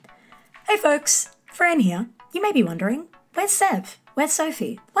Hey folks, Fran here. You may be wondering, where's Sev? Where's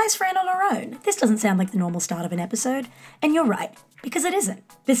Sophie? Why is Fran on her own? This doesn't sound like the normal start of an episode. And you're right, because it isn't.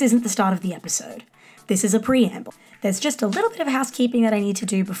 This isn't the start of the episode. This is a preamble. There's just a little bit of housekeeping that I need to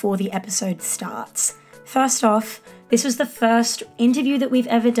do before the episode starts. First off, this was the first interview that we've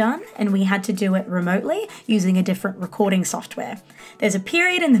ever done, and we had to do it remotely using a different recording software. There's a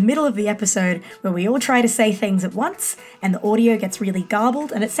period in the middle of the episode where we all try to say things at once, and the audio gets really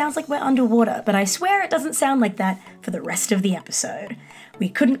garbled, and it sounds like we're underwater, but I swear it doesn't sound like that for the rest of the episode. We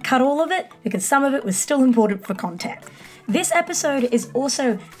couldn't cut all of it because some of it was still important for context. This episode is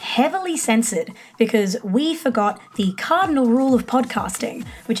also heavily censored because we forgot the cardinal rule of podcasting,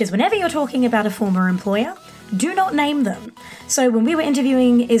 which is whenever you're talking about a former employer, do not name them. So when we were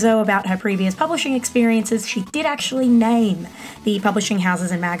interviewing Izzo about her previous publishing experiences, she did actually name the publishing houses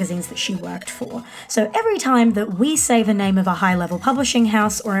and magazines that she worked for. So every time that we say the name of a high-level publishing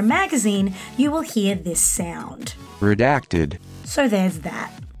house or a magazine, you will hear this sound. Redacted. So there's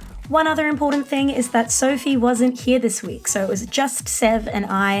that. One other important thing is that Sophie wasn't here this week, so it was just Sev and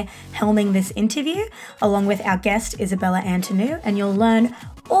I helming this interview, along with our guest Izabella Antoniou, and you'll learn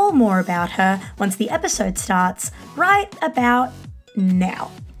all more about her once the episode starts right about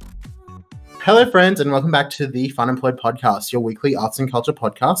now. Hello friends, and welcome back to the Fun Employed Podcast, your weekly arts and culture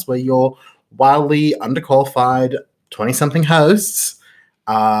podcast where your wildly underqualified 20-something hosts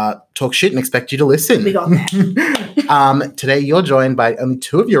talk shit and expect you to listen. We got that. Today you're joined by only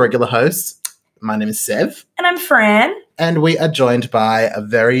two of your regular hosts. My name is Sev. And I'm Fran. And we are joined by a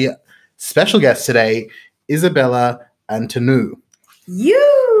very special guest today, Izabella Antoniou.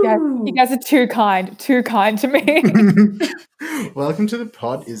 Yeah, you guys are too kind to me. Welcome to the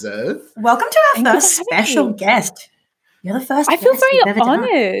pod, Izzo. Welcome to our first special guest. You're the first I feel guest we've very ever done.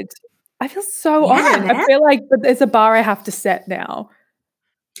 honoured. I feel so honoured. Man. I feel like there's a bar I have to set now.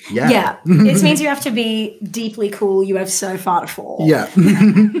 Yeah. This means you have to be deeply cool. You have so far to fall. Yeah. Do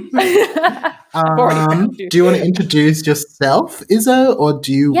you want to introduce yourself, Izzo, or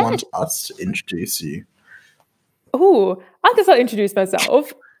do you want us to introduce you? Ooh, I guess I'll introduce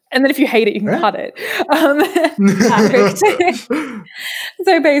myself. And then if you hate it, you can cut it.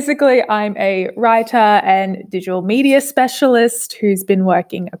 So basically, I'm a writer and digital media specialist who's been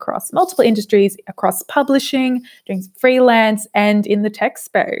working across multiple industries, across publishing, doing freelance, and in the tech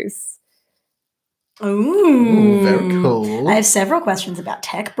space. Ooh, very cool. I have several questions about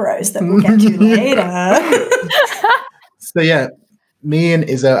tech bros that we'll get to later. So yeah, me and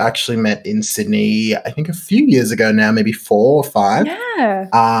Izzo actually met in Sydney, I think a few years ago now, maybe 4 or 5.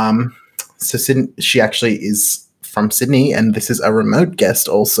 Yeah. So she actually is from Sydney, and this is a remote guest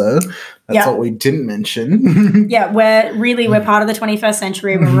also. That's what we didn't mention. Yeah, we're part of the 21st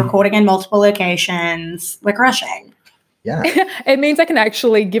century. We're recording in multiple locations. We're crushing. Yeah. It means I can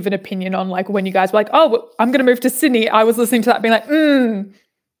actually give an opinion on like when you guys were like, oh, I'm going to move to Sydney. I was listening to that being like,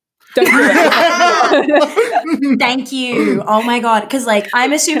 don't do that. Thank you. Oh my God. Because like,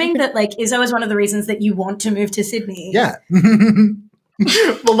 I'm assuming that like Izzo is one of the reasons that you want to move to Sydney. Yeah.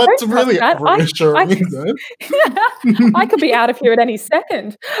 Well, that's really reassuring, Izzo. I could be out of here at any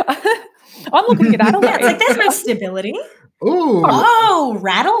second. I'm looking at Adelaide. Yeah, it's like there's no stability. Ooh. Oh,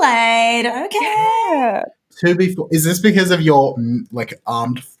 Radelaide. Okay. Yeah. Is this because of your like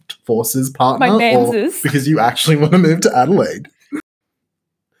armed forces partner? My or manses. because you actually want to move to Adelaide?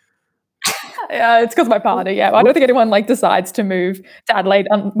 Yeah, it's because of my partner, yeah. I don't think anyone like decides to move to Adelaide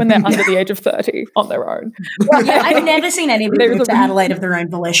when they're under the age of 30 on their own. Yeah, I've never seen anybody move to Adelaide of their own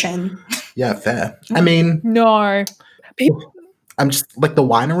volition. Yeah, fair. I mean... No. I'm just like the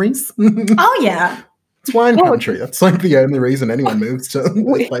wineries. Oh, yeah. It's wine country. That's like the only reason anyone moves to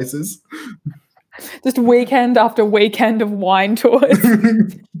those places. Just weekend after weekend of wine tours.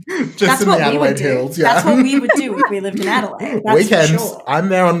 Just in the Adelaide Hills, yeah. That's what we would do if we lived in Adelaide. That's weekends, for sure. I'm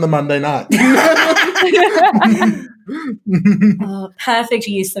there on the Monday night. Perfect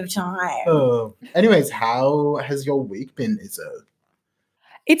use of time. Anyways, how has your week been, Izzo?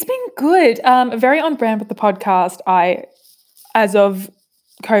 It's been good. Very on brand with the podcast. I, as of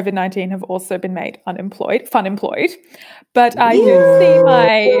COVID-19, have also been made fun-employed. But I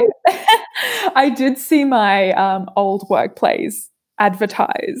did see my old workplace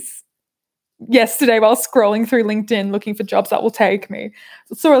advertise yesterday while scrolling through LinkedIn looking for jobs that will take me.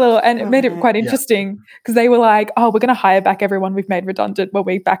 So saw a little, and it made it quite interesting because they were like, "Oh, we're going to hire back everyone we've made redundant when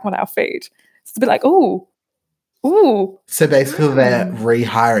we're back on our feet." It's a bit like, ooh. So basically, they're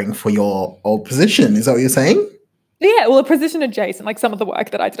rehiring for your old position. Is that what you're saying? Yeah, well, a position adjacent, like some of the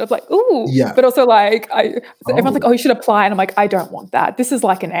work that I did, I was like, ooh. Yeah. But also like everyone's like, oh, you should apply. And I'm like, I don't want that. This is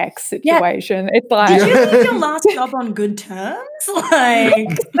like an ex situation. It's like Did you leave your last job on good terms?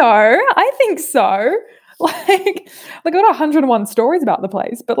 Like I think so. Like I got 101 stories about the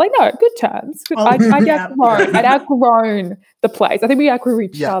place, but like no, good terms. Oh, I'd outgrown the place. I think we outgrew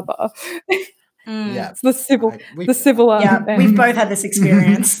each other. Yeah. It's the civil Yeah, we've both had this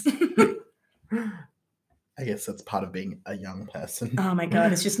experience. I guess that's part of being a young person. Oh my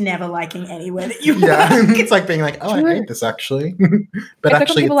God, it's just never liking anywhere that you Yeah, work. it's like being like, oh, I hate this actually. But it's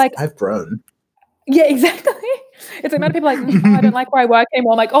actually, like I've grown. Yeah, exactly. It's like many people like, oh, I don't like where I work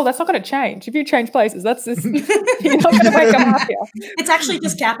anymore. I'm like, oh, that's not going to change. If you change places, that's just, you're not going to wake up happier. It's actually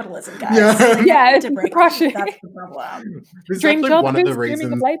just capitalism, guys. Yeah, Like, yeah, to break crushing. That's the problem. Dream job one of the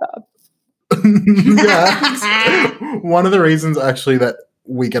reasons. Of labor. Yeah, one of the reasons actually that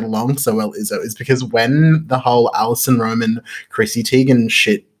we get along so well, Izzo, is because when the whole Alison Roman, Chrissy Teigen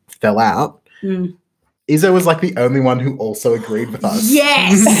shit fell out, Izzo was like the only one who also agreed with us.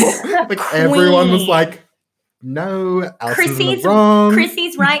 Yes, like everyone was like, "No, Alison's in the wrong.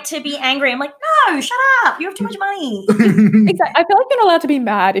 Chrissy's right to be angry." I'm like, "No, shut up! You have too much money." Exactly. I feel like you're not allowed to be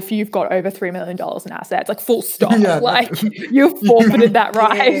mad if you've got over $3 million in assets. Like full stop. Yeah, like you've forfeited that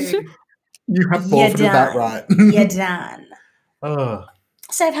right. You have forfeited that right. You're done. Oh.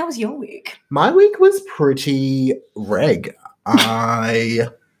 Seb, how was your week? My week was pretty reg. I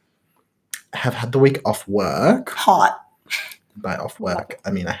have had the week off work. Hot. By off work,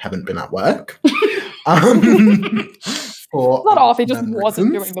 I mean I haven't been at work. For not off, he just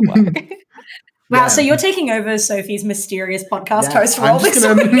wasn't doing the work. Wow, so you're taking over Sophie's mysterious podcast host role I'm just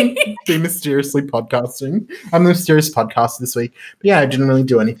this week. Be mysteriously podcasting. I'm the mysterious podcaster this week. But yeah, I didn't really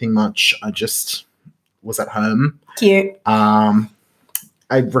do anything much. I just was at home. Cute.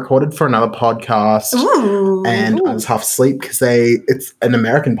 I recorded for another podcast. Ooh. And I was half asleep because it's an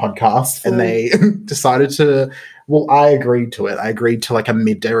American podcast and they decided to, well, I agreed to it. I agreed to like a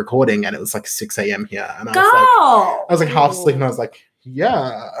midday recording and it was like 6 a.m. here. And I was like half asleep and I was like,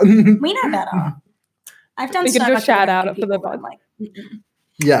 yeah. We know better. I've done so much. a shout out for the pod. Like,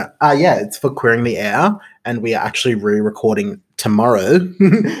 yeah, it's for Queering the Air, and we are actually re-recording tomorrow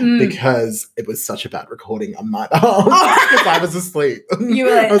because it was such a bad recording on my behalf because I was asleep. You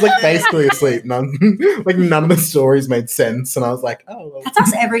were like, I was like basically asleep. None of the stories made sense, and I was like, oh. Well. That's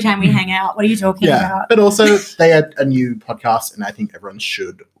us every time we hang out. What are you talking about? But also they had a new podcast, and I think everyone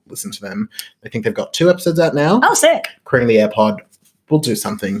should listen to them. I think they've got 2 episodes out now. Oh, sick! Queering the Air pod. We'll do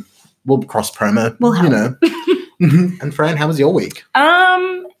something. We'll cross promo. We'll help. You know. And Fran, how was your week?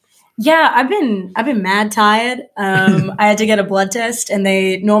 Yeah, I've been mad tired. I had to get a blood test, and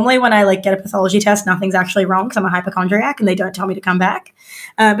they normally when I like get a pathology test, nothing's actually wrong because I'm a hypochondriac, and they don't tell me to come back.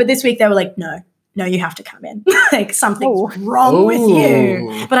 But this week they were like, no, you have to come in. Like something's wrong with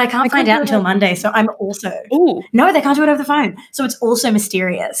you. But I can't find out until Monday, so I'm also no, they can't do it over the phone. So it's also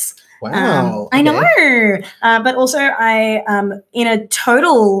mysterious. Wow. I know. But also I in a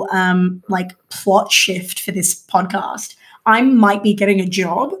total like plot shift for this podcast, I might be getting a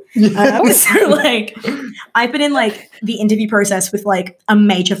job. So like I've been in like the interview process with like a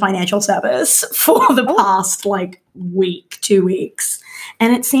major financial service for the past like 2 weeks.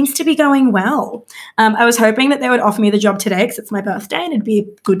 And it seems to be going well. I was hoping that they would offer me the job today because it's my birthday and it'd be a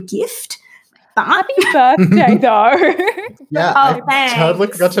good gift. But happy birthday, though. Yeah, I totally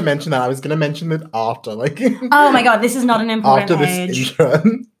forgot to mention that. I was going to mention it after. Like, oh my God, this is not an important age. After this intro.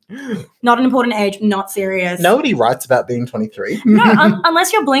 Not an important age, not serious. Nobody writes about being 23. No,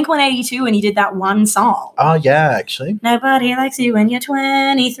 unless you're Blink-182 and you did that one song. Oh, yeah, actually. Nobody likes you when you're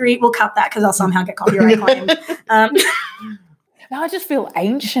 23. We'll cut that because I'll somehow get copyright claimed. Now I just feel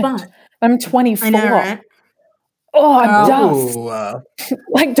ancient. But I'm 24. I know, right? Oh, I'm dust.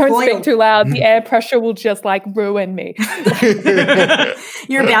 Like, don't speak too loud. The air pressure will just, like, ruin me.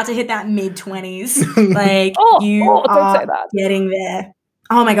 You're about to hit that mid-20s. Like, you don't are say that. Getting there.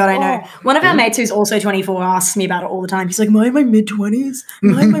 Oh, my God, I know. One of our mates who's also 24 asks me about it all the time. He's like, am I in my mid-20s?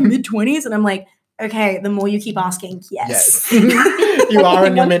 Am I in my mid-20s? And I'm like, okay, the more you keep asking, yes. You are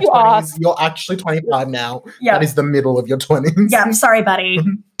in your mid-20s. You're actually 25 now. Yep. That is the middle of your 20s. Yeah, I'm sorry, buddy.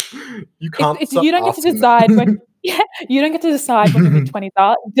 You can't. You don't get to decide when. Yeah, you don't get to decide when your mid-20s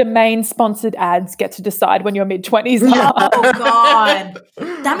are. Domain-sponsored ads get to decide when your mid-20s are. Oh, God.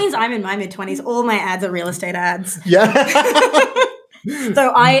 That means I'm in my mid-20s. All my ads are real estate ads. Yeah.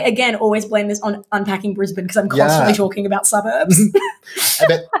 So I, again, always blame this on Unpacking Brisbane because I'm constantly talking about suburbs. I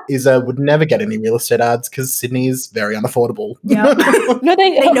bet Isa would never get any real estate ads because Sydney is very unaffordable. Yeah. No,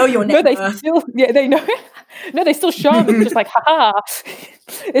 they know your net they worth. still, they know. No, they still show them. It's just like, haha.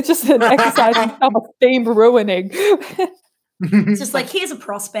 It's just an exercise in self-esteem ruining. It's just like, here's a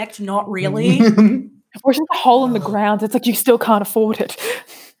prospect, not really. Or just a hole in the ground. It's like, you still can't afford it.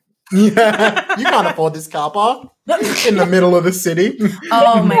 Yeah, you can't afford this car park in the middle of the city.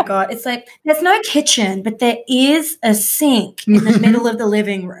 Oh my God. It's like, there's no kitchen, but there is a sink in the middle of the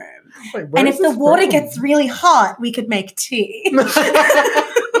living room. Wait, And if the water gets really hot, we could make tea.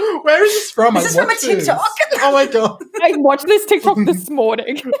 Where is this from? This is from a TikTok. Oh my God. I watched this TikTok this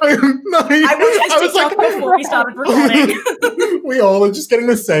morning. I watched this TikTok before we started recording. We all are just getting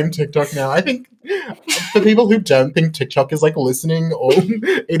the same TikTok now. I think for people who don't think TikTok is like listening, or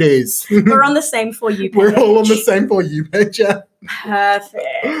it is. We're on the same For You page. We're all on the same For You page. Yeah.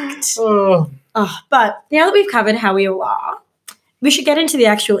 Perfect. But now that we've covered how we all are, we should get into the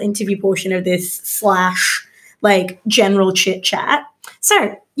actual interview portion of this / like general chit chat.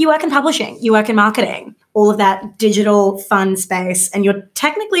 So you work in publishing, you work in marketing, all of that digital fun space, and you're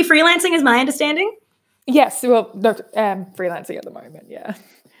technically freelancing, is my understanding? Yes, well, no, freelancing at the moment, yeah.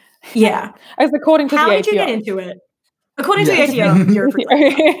 Yeah. As according to how the did you ATO. get into it? According to the ATO, you're a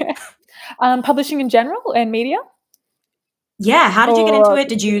freelancer. Publishing in general and media? Yeah, how did you get into it?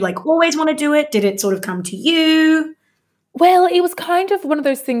 Did you like always want to do it? Did it sort of come to you? Well, it was kind of one of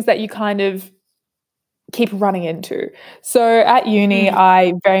those things that you kind of keep running into. So at uni,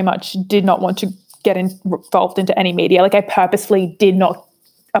 I very much did not want to get involved into any media. Like I purposefully did not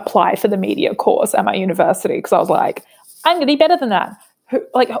apply for the media course at my university because I was like, I'm going to be better than that.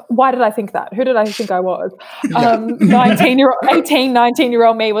 Why did I think that? Who did I think I was?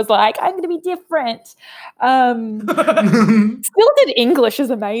 19-year-old me was like, I'm going to be different. Still did English as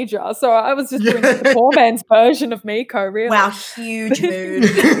a major. So I was just doing the poor man's version of Miko, really. Wow, huge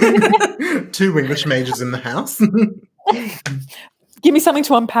mood. 2 English majors in the house. Give me something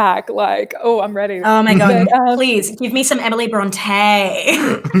to unpack. Like, I'm ready. Oh my God. Please give me some Emily Bronte.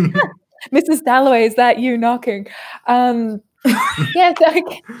 Mrs. Dalloway, is that you knocking? So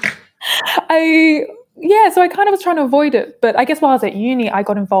I kind of was trying to avoid it. But I guess while I was at uni, I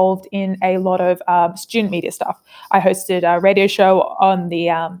got involved in a lot of student media stuff. I hosted a radio show on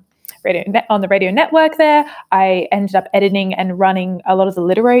the radio network there. I ended up editing and running a lot of the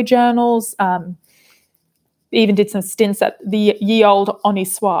literary journals. Even did some stints at the ye old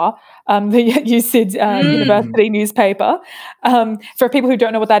Onissoir, the UCID university newspaper. For people who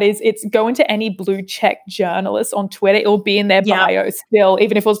don't know what that is, it's go into any blue check journalist on Twitter. It will be in their bio still,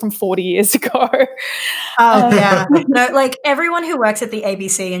 even if it was from 40 years ago. Yeah. No, like everyone who works at the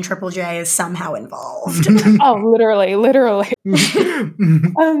ABC and Triple J is somehow involved. Literally.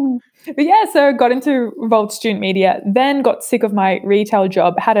 So got involved student media, then got sick of my retail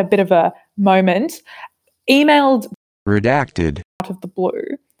job, had a bit of a moment, emailed redacted out of the blue,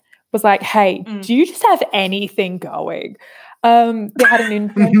 was like, hey, do you just have anything going? They had an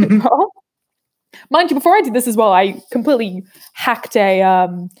internship role. Mind you, before I did this as well, I completely hacked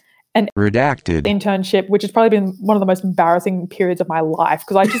an redacted internship, which has probably been one of the most embarrassing periods of my life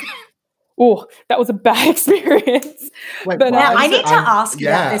because I just that was a bad experience. Wait, but now I need to ask you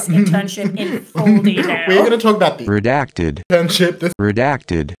about this internship in full detail. We're going to talk about the redacted internship. This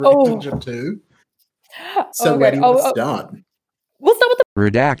redacted internship too. So where do you want to start? We'll start with the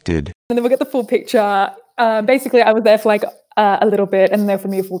redacted, and then we'll get the full picture. Basically, I was there for like a little bit, and then for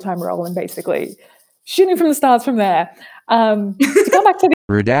me a full-time role, and basically shooting from the stars from there. To come back to the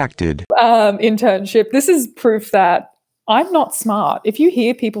redacted internship, this is proof that I'm not smart. If you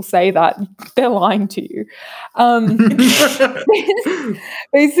hear people say that, they're lying to you.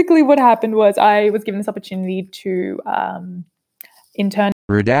 Basically, what happened was I was given this opportunity to intern.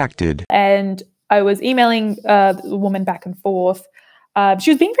 Redacted. And I was emailing the woman back and forth. She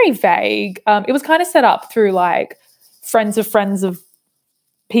was being very vague. It was kind of set up through like friends of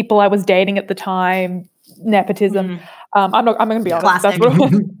people I was dating at the time, nepetism. I'm going to be honest. That's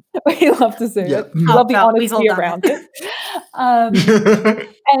what we love to see. Yep. Love the honesty around it. And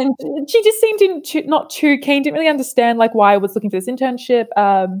she just seemed not too keen, didn't really understand like why I was looking for this internship.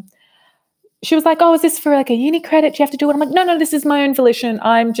 She was like, oh, is this for like a uni credit? Do you have to do it? I'm like, no, this is my own volition.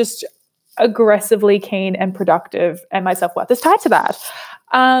 I'm just aggressively keen and productive, and my self-worth is tied to that.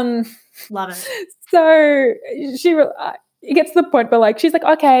 Love it. So it gets to the point where like she's like,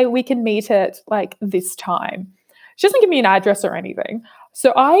 okay, we can meet at like this time. She doesn't give me an address or anything.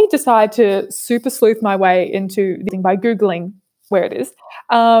 So I decide to super sleuth my way into the thing by Googling where it is,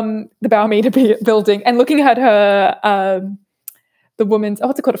 the Baumeter building, and looking at her the woman's,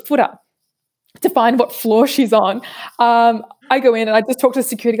 what's it called, a footer, to find what floor she's on. I go in and I just talk to the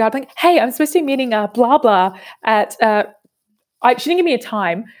security guard. I'm like, hey, I'm supposed to be meeting blah, blah at she didn't give me a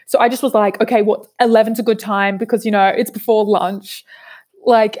time. So I just was like, okay, 11's a good time because, it's before lunch.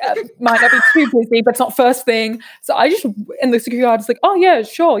 Like, might not be too busy, but it's not first thing. So and the security guard is like, oh yeah,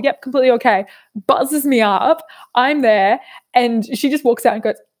 sure. Yep. Completely okay. Buzzes me up. I'm there. And she just walks out and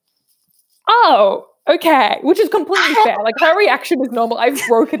goes, oh, okay. Which is completely fair. Like, her reaction is normal. I've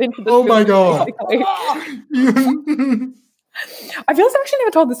broken into the Oh my God. I feel like I've actually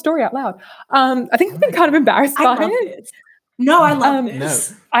never told the story out loud. I think I've been kind of embarrassed by it. No, I love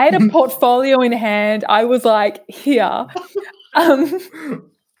this. No. I had a portfolio in hand. I was like, here.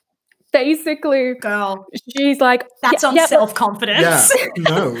 Basically, Girl, she's like, that's on self-confidence. Yeah,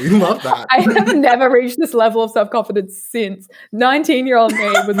 no, we love that. I have never reached this level of self-confidence since. 19-year-old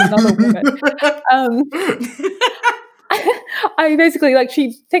me was another woman. I basically, like,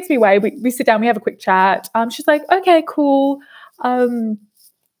 she takes me away. We sit down, we have a quick chat. She's like, okay, cool.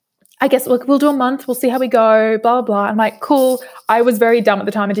 I guess we'll do a month. We'll see how we go, blah, blah, blah. I'm like, cool. I was very dumb at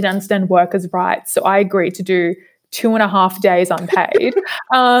the time. I didn't understand workers' rights. So I agreed to do 2.5 days unpaid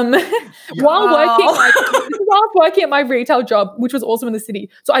while working at my retail job, which was also in the city.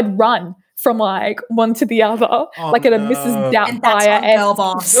 So I'd run from like one to the other, at a Mrs. Doubtfire. And girl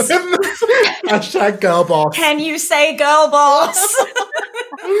boss. Hashtag girl boss. Can you say girl boss?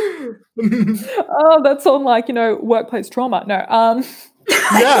 Oh, that's on like, workplace trauma. No.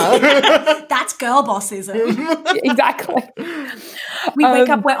 Yeah. That's girl bossism. Exactly. We wake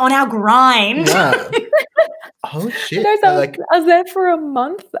up, we're on our grind. Yeah. Oh shit. So I was there for a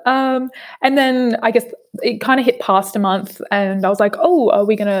month. And then I guess it kind of hit past a month and I was like, oh, are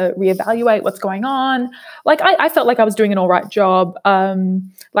we going to reevaluate what's going on? Like, I felt like I was doing an all right job.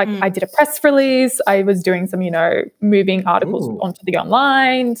 I did a press release. I was doing some, moving articles onto the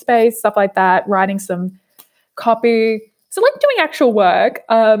online space, stuff like that, writing some copy. So like doing actual work.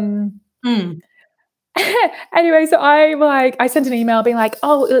 Anyway, so I sent an email being like,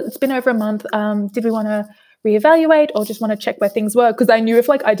 oh, it's been over a month. Did we want to reevaluate or just want to check where things were? Because I knew if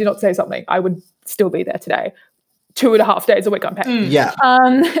I did not say something, I would still be there today. 2.5 days a week unpaid. Yeah.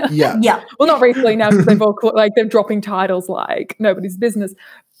 Yeah. Well, not recently now because they've all they're dropping titles like nobody's business.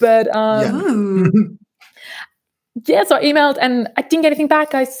 But yeah, so I emailed and I didn't get anything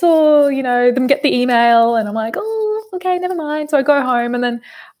back. I saw, them get the email and I'm like, oh, okay, never mind. So I go home and then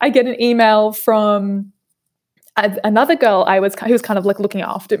I get an email from another girl who was kind of like looking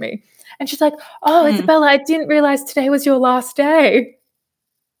after me. And she's like, oh, Izabella, I didn't realize today was your last day.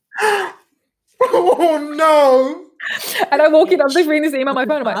 Oh, no. And I walk in, I'm just reading this email on my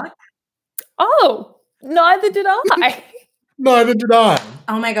phone. I'm like, oh, neither did I. Neither did I.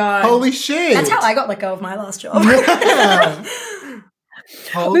 Oh, my God. Holy shit. That's how I got let go of my last job. Yeah.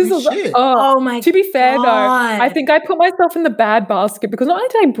 Holy shit. Oh my God. To be fair, though, I think I put myself in the bad basket because not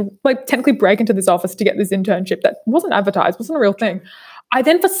only did I technically break into this office to get this internship that wasn't advertised, wasn't a real thing. I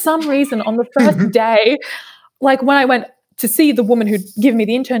then, for some reason, on the first day, when I went to see the woman who'd given me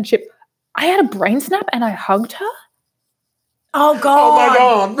the internship, I had a brain snap and I hugged her. Oh, God.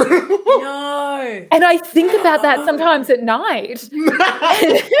 Oh, my God. No. And I think about that sometimes at night.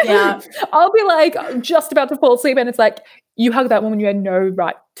 Yeah. I'll be like just about to fall asleep and it's like, you hugged that woman you had no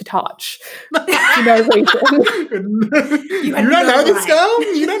right to touch. For no reason. You don't know this girl?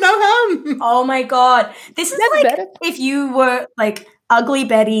 You don't know her? Oh, my God. This is better. If you were Ugly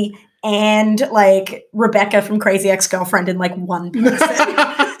Betty and Rebecca from Crazy Ex-Girlfriend in one person.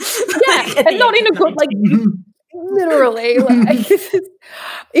 Yeah, and not in a good literally.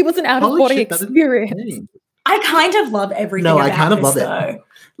 It was an out-of-body experience. I kind of love everything. No, I kind of love it.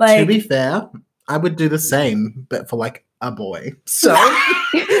 To be fair, I would do the same, but for a boy. So,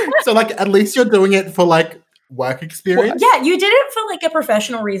 at least you're doing it for work experience. Yeah, you did it for a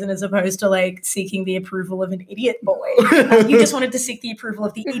professional reason as opposed to seeking the approval of an idiot boy. You just wanted to seek the approval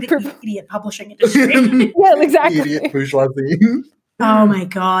of the idiot publishing industry. Yeah, exactly. Idiot bourgeoisie. Oh my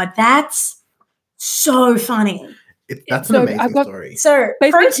God, that's so funny. That's an amazing story. So,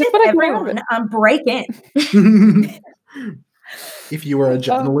 pro tip, everyone, break in. If you were a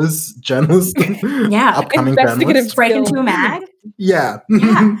journalist, yeah, upcoming journalist, break into a mag. Yeah.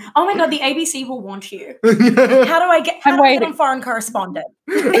 Oh my God, the ABC will want you. How do I get on foreign correspondent?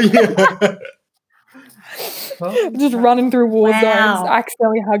 Yeah. Just running through war zones,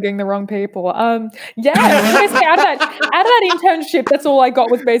 accidentally hugging the wrong people. Basically out of that internship, that's all I got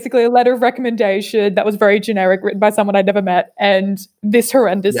was basically a letter of recommendation that was very generic, written by someone I'd never met, and this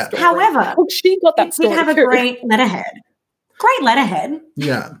horrendous story. However, she got that story. You have a great letterhead. Great letterhead.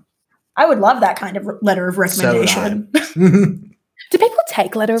 Yeah. I would love that kind of letter of recommendation. To be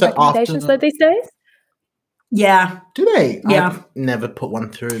take letter of So recommendations after- though these days? Yeah. Do they? Yeah. I've never put one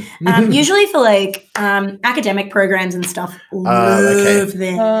through. Usually for like academic programs and stuff, love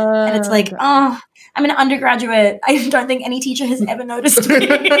them. And it's like, oh, I'm an undergraduate. I don't think any teacher has ever noticed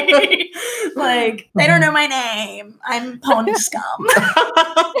me. Like, they don't know my name. I'm pond scum.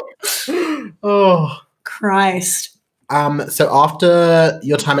 Oh. Christ. So after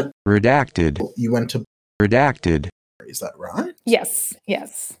your time at redacted, you went to redacted, is that right? Yes.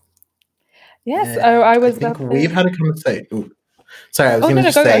 Yeah, I was. I think we've had a conversation. Ooh. Sorry, I was Oh, going to no,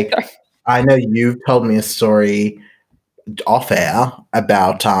 just say. go. I know you've told me a story off air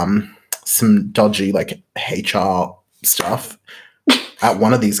about some dodgy like HR stuff at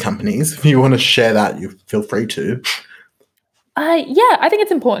one of these companies. If you want to share that, you feel free to. Yeah, I think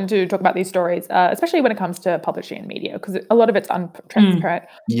it's important to talk about these stories, especially when it comes to publishing and media, because a lot of it's untransparent.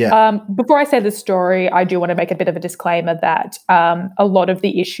 Yeah. Before I say the story, I do want to make a bit of a disclaimer that a lot of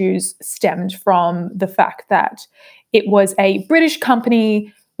the issues stemmed from the fact that it was a British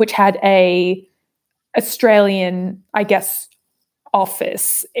company which had a Australian, I guess,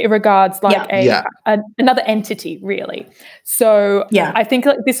 office. It regards like another entity, really. So I think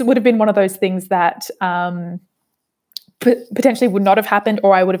like, this would have been one of those things that potentially would not have happened,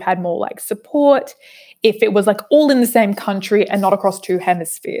 or I would have had more like support if it was like all in the same country and not across two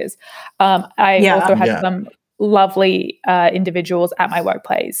hemispheres. I also had some lovely individuals at my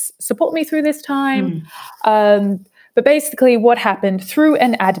workplace support me through this time. But basically what happened through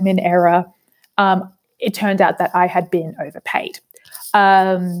an admin error, it turned out that I had been overpaid.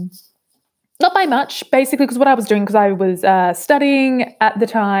 Not by much, basically, because what I was doing, because I was studying at the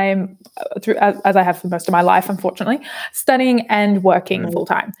time, as I have for most of my life, unfortunately, studying and working full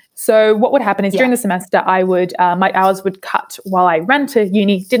time. So what would happen is during the semester, I would my hours would cut while I ran to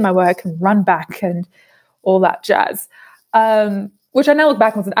uni, did my work, and run back and all that jazz, which I now look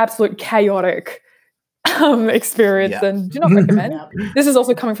back on as an absolute chaotic experience and do not recommend. This is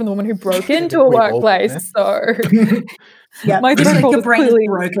also coming from the woman who broke into a workplace, so my your brain is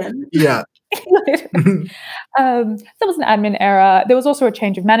broken. There was an admin error. There was also a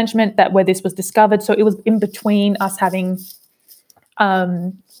change of management where this was discovered. So it was in between us having,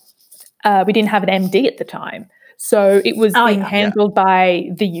 we didn't have an MD at the time. So it was being handled by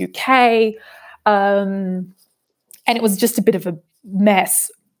the UK. And it was just a bit of a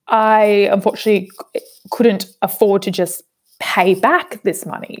mess. I unfortunately couldn't afford to just pay back this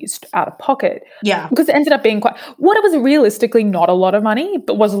money out of pocket. Because it ended up being what it was realistically not a lot of money,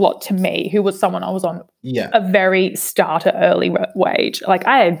 but was a lot to me, who was someone I was on a very starter early wage. Like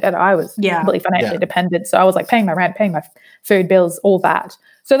I was completely financially independent. So I was like paying my rent, paying my food bills, all that.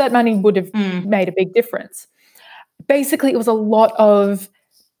 So that money would have made a big difference. Basically, it was a lot of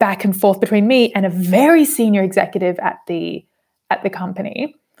back and forth between me and a very senior executive at the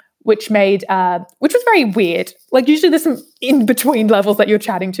company, which was very weird. Like usually there's some in between levels that you're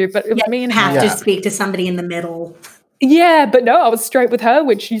chatting to, but it was me and her. You have to speak to somebody in the middle. Yeah, but no, I was straight with her,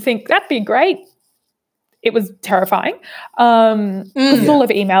 which you think that'd be great. It was terrifying. It's all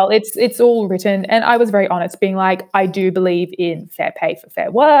over email. It's all written, and I was very honest, being like, I do believe in fair pay for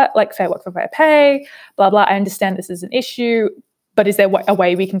fair work, like fair work for fair pay. Blah blah. I understand this is an issue, but is there a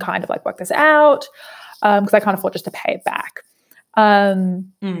way we can kind of like work this out? Because I can't afford just to pay it back.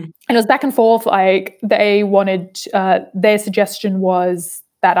 And it was back and forth. Like they wanted, their suggestion was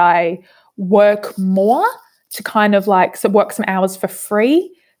that I work more to kind of like work some hours for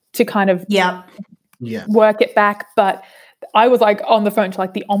free to kind of work it back. But I was like on the phone to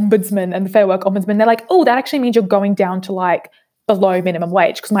like the ombudsman and the Fair Work ombudsman. They're like, oh, that actually means you're going down to like below minimum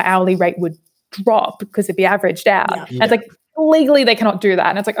wage because my hourly rate would drop because it'd be averaged out. And it's like legally they cannot do that.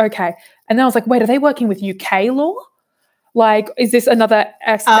 And it's like, okay. And then I was like, wait, are they working with UK law? Like, is this another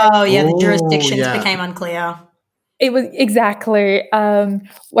aspect? Oh, yeah, the jurisdictions became unclear. It was exactly,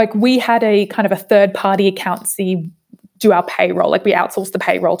 like we had a kind of a third-party accountancy do our payroll. Like we outsourced the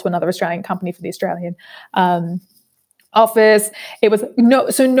payroll to another Australian company for the Australian office. It was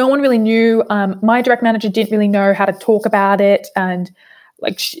so no one really knew. My direct manager didn't really know how to talk about it. And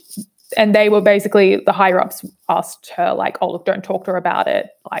like, and they were basically, the higher-ups asked her like, oh, look, don't talk to her about it.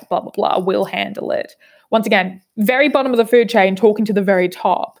 Like, blah, blah, blah, we'll handle it. Once again, very bottom of the food chain, talking to the very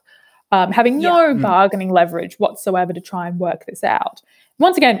top, having no bargaining leverage whatsoever to try and work this out.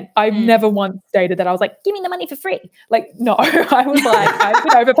 Once again, I've never once stated that I was like, give me the money for free. Like, no, I was like, I've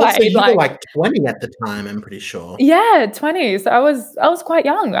been overpaid. Also, you were like 20 at the time, I'm pretty sure. Yeah, 20. So I was quite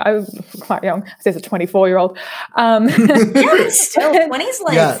young. I was quite young. I says a 24-year-old. Yeah, still 20's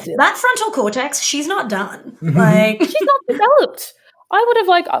like that frontal cortex. She's not done. Like she's not developed. I would have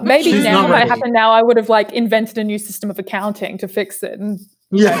like maybe She's now not if it ready. happened now, I would have like invented a new system of accounting to fix it. And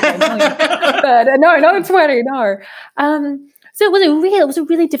Yeah. but no, not 20, no. So it was a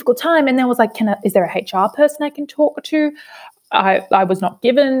really difficult time. And then I was like, is there a HR person I can talk to? I was not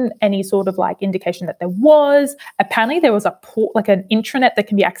given any sort of like indication that there was. Apparently there was like an intranet that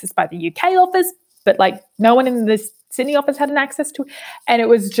can be accessed by the UK office, but like no one in this Sydney office had an access to it. And it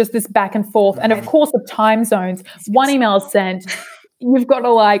was just this back and forth. And of course, the time zones, one email sent, you've got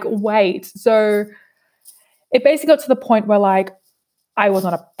to like wait. So it basically got to the point where like I was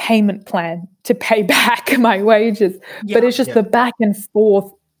on a payment plan to pay back my wages. But it's just the back and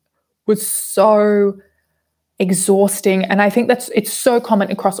forth was so exhausting. And I think it's so common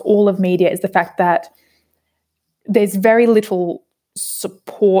across all of media is the fact that there's very little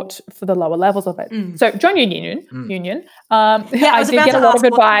support for the lower levels of it. So join your union. I did get a lot of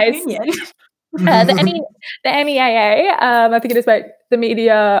advice. The MEAA, I think it is about the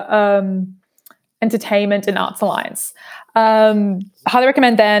Media Entertainment and Arts Alliance. Highly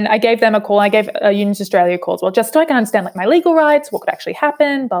recommend them. I gave them a call. I gave Unions Australia a call as well, just so I can understand like my legal rights, what could actually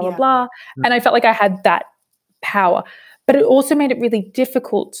happen, blah, blah, blah. And I felt like I had that power. But it also made it really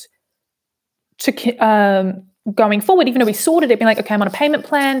difficult to going forward, even though we sorted it, being like, okay, I'm on a payment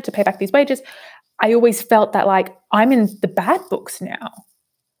plan to pay back these wages. I always felt that like I'm in the bad books now.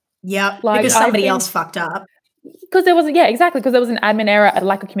 Yeah, like, because somebody else fucked up. Because there was, because there was an admin error, a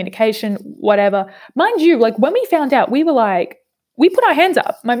lack of communication, whatever. Mind you, like when we found out, we were like, we put our hands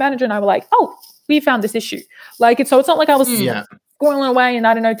up. My manager and I were like, oh, we found this issue. Like, so it's not like I was squirreling away and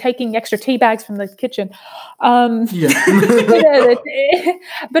I don't know, taking extra tea bags from the kitchen. But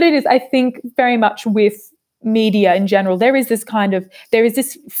it is, I think, very much with media in general, there is this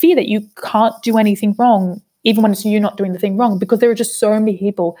fear that you can't do anything wrong, even when it's you not doing the thing wrong, because there are just so many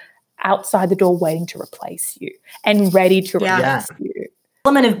people outside the door waiting to replace you and ready to replace you.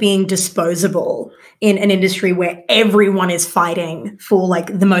 Element of being disposable in an industry where everyone is fighting for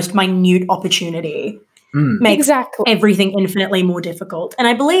like the most minute opportunity makes everything infinitely more difficult. And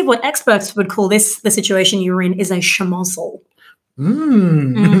I believe what experts would call the situation you're in is a schmozzle.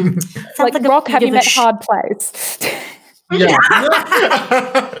 Like Rock, have you met hard place?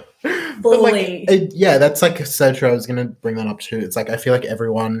 Fully. That's like so true. I was gonna bring that up too. It's like I feel like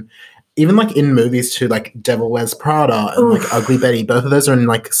everyone, even like in movies too, like Devil Wears Prada and like Ugly Betty, both of those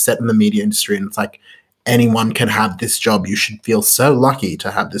are set in the media industry, and it's like anyone can have this job. You should feel so lucky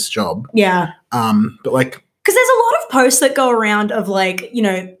to have this job. Yeah. But like, because there's a lot of posts that go around of like, you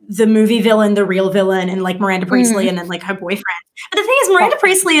know, the movie villain, the real villain, and like Miranda Priestley and then like her boyfriend. But the thing is, Miranda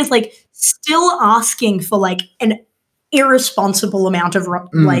Priestley is like still asking for like an irresponsible amount of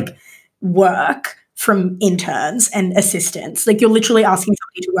like work from interns and assistants. Like you're literally asking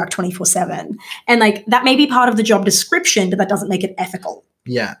somebody to work 24/7. And like that may be part of the job description, but that doesn't make it ethical.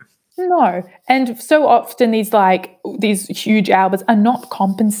 Yeah. No. And so often these huge hours are not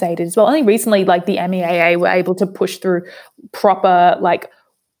compensated as well. Only recently, like the MEAA were able to push through proper like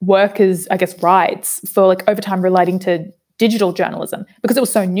workers, I guess, rights for like overtime relating to digital journalism. Because it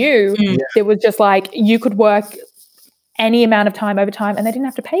was so new, it was just like you could work any amount of time overtime and they didn't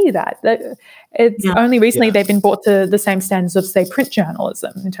have to pay you that. It's only recently they've been brought to the same standards of, say, print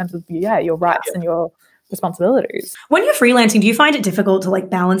journalism in terms of, your rights and your responsibilities. When you're freelancing, do you find it difficult to like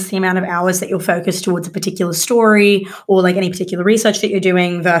balance the amount of hours that you're focused towards a particular story or like any particular research that you're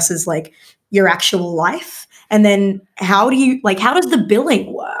doing versus like your actual life? And then how does the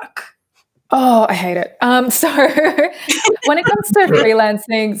billing work? Oh, I hate it. So when it comes to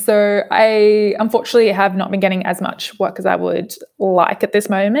freelancing, so I unfortunately have not been getting as much work as I would like at this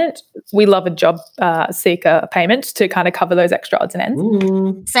moment. We love a job seeker payment to kind of cover those extra odds and ends.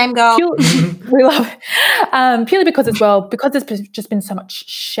 Ooh. Same goal. We love it. Purely because there's just been so much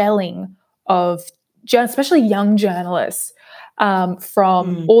shelling of especially young journalists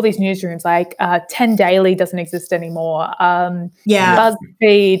from all these newsrooms, like 10 Daily doesn't exist anymore.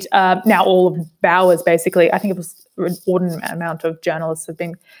 BuzzFeed, now all of Bowers, basically. I think it was an inordinate amount of journalists have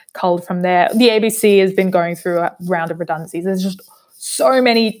been culled from there. The ABC has been going through a round of redundancies. There's just so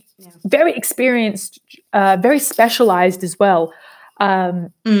many very experienced, very specialized as well,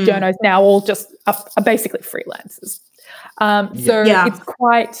 journos now all just are basically freelancers. It's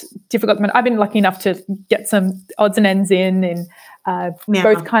quite difficult. I mean, I've been lucky enough to get some odds and ends in and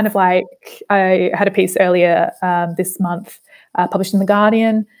both kind of like I had a piece earlier this month published in The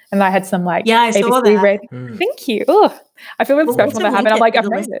Guardian and I had some like I ABC saw that. Thank you. Oh, I feel really special when that happened. I'm like, I've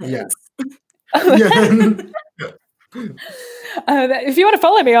made it. If you want to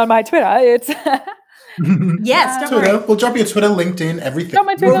follow me on my Twitter, it's Yes, don't Twitter. worry. We'll drop your Twitter, LinkedIn, everything. Drop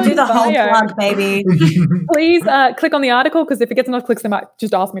my Twitter We'll do the whole bio. plug, baby. Please click on the article, because if it gets enough clicks, they might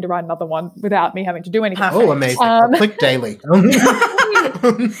just ask me to write another one without me having to do anything. Oh, amazing. I'll click daily.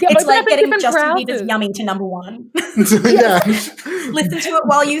 It's like getting Justin browsers. Bieber's Yummy to number 1. Yeah. Listen to it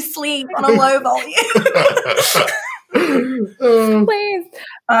while you sleep on a low volume. Please.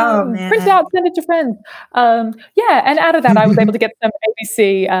 Oh, man. Print it out, send it to friends. And out of that, I was able to get some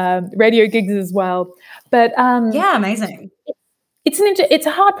ABC radio gigs as well. But yeah, amazing. It's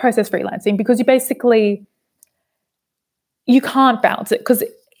a hard process, freelancing, because you can't bounce it, because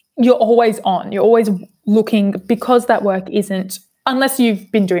you're always on. You're always looking, because that work isn't, unless you've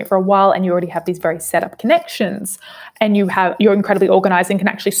been doing it for a while and you already have these very set up connections and you're incredibly organized and can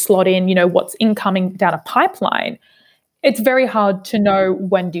actually slot in, what's incoming down a pipeline. It's very hard to know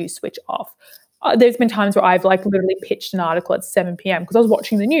when do you switch off. There's been times where I've literally pitched an article at 7 p.m. because I was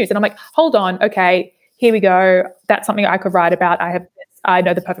watching the news and I'm like, hold on, okay, here we go. That's something I could write about. I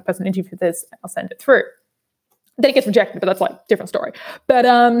know the perfect person to interview for this. I'll send it through. Then it gets rejected, but that's a different story. But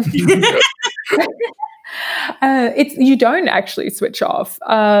you don't actually switch off,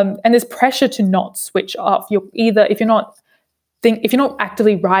 and there's pressure to not switch off. If you're not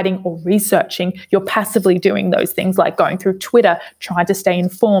actively writing or researching, you're passively doing those things, like going through Twitter, trying to stay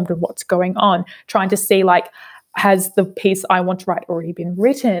informed of what's going on, trying to see has the piece I want to write already been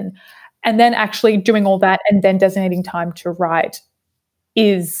written, and then actually doing all that and then designating time to write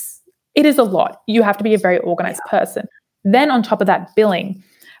is a lot. You have to be a very organized person. Then on top of that, billing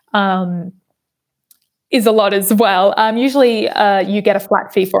is a lot as well. Usually you get a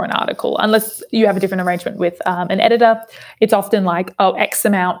flat fee for an article, unless you have a different arrangement with an editor. It's often X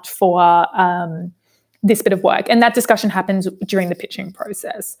amount for this bit of work. And that discussion happens during the pitching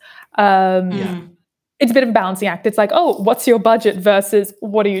process. It's a bit of a balancing act. It's what's your budget versus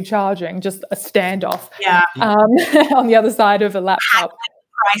what are you charging? Just a standoff on the other side of a laptop.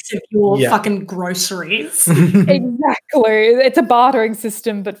 Price of your fucking groceries. Exactly. It's a bartering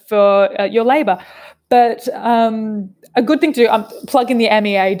system, but for your labor. But a good thing to do, plug in the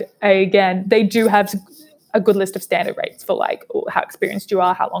MEA again. They do have a good list of standard rates for how experienced you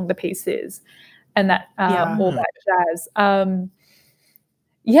are, how long the piece is, and that all that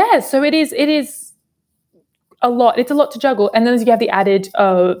jazz. So it is a lot. It's a lot to juggle. And then you have the added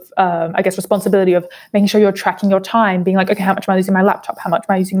of, responsibility of making sure you're tracking your time, being okay, how much am I using my laptop? How much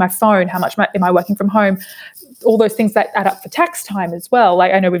am I using my phone? How much am I working from home? All those things that add up for tax time as well.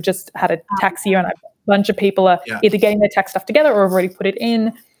 I know we've just had a tax year and a bunch of people are either getting their tax stuff together or have already put it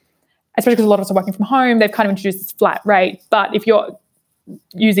in, especially because a lot of us are working from home. They've kind of introduced this flat rate. But if you're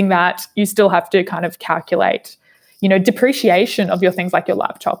using that, you still have to kind of calculate depreciation of your things like your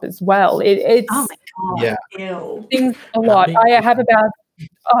laptop as well. It's oh my god, things a lot. I've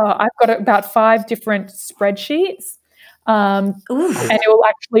got about 5 different spreadsheets, and it will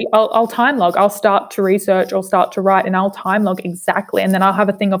actually I'll time log. I'll start to research or start to write, and I'll time log exactly, and then I'll have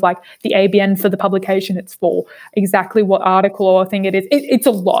a thing of the ABN for the publication it's for, exactly what article or thing it is. It's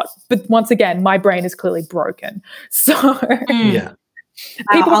a lot, but once again, my brain is clearly broken. So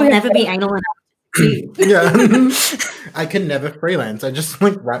I'll never be anal enough. I can never freelance. I just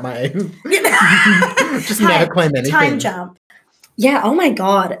write my own. Just never claim anything. Time jump. Yeah. Oh my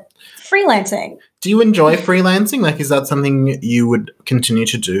god. Freelancing. Do you enjoy freelancing? Is that something you would continue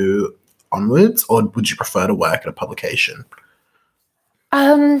to do onwards, or would you prefer to work at a publication?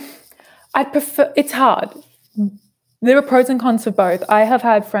 I prefer. It's hard. There are pros and cons for both. I have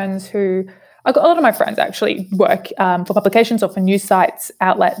had friends who. A lot of my friends actually work for publications or for news sites,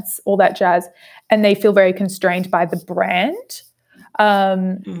 outlets, all that jazz, and they feel very constrained by the brand.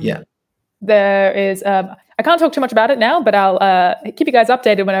 There is, I can't talk too much about it now, but I'll keep you guys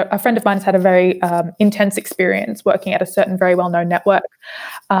updated when a friend of mine has had a very intense experience working at a certain very well-known network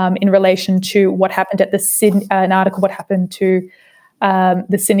in relation to what happened at an article, what happened to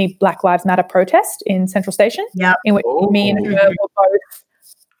the Sydney Black Lives Matter protest in Central Station, in which me and her were both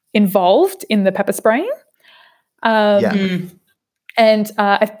involved in the pepper spraying. And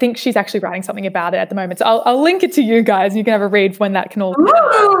I think she's actually writing something about it at the moment. So I'll link it to you guys. You can have a read when that can all come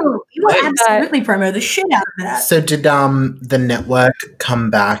out. You will absolutely promo the shit out of that. So did the network come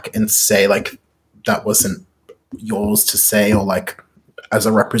back and say that wasn't yours to say, or as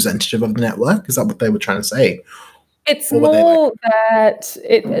a representative of the network? Is that what they were trying to say? It's more that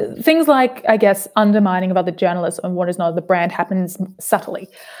things like, I guess, undermining of other journalists and what is not the brand happens subtly.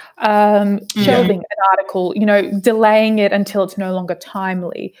 Shelving an article, delaying it until it's no longer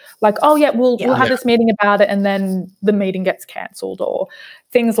timely. We'll have this meeting about it, and then the meeting gets cancelled, or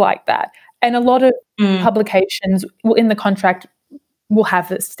things like that. And a lot of publications in the contract will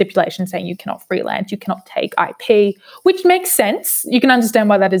have a stipulation saying you cannot freelance, you cannot take IP, which makes sense. You can understand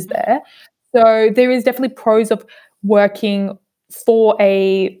why that is there. So there is definitely pros of working for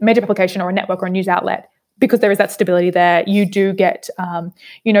a major publication or a network or a news outlet, because there is that stability there. You do get,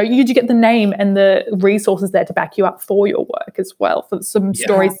 you do get the name and the resources there to back you up for your work as well. For some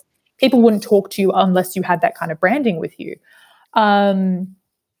stories, people wouldn't talk to you unless you had that kind of branding with you.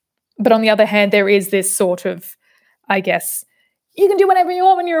 But on the other hand, there is this sort of, I guess, you can do whatever you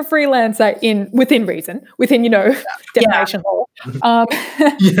want when you're a freelancer within reason, within, defamation law.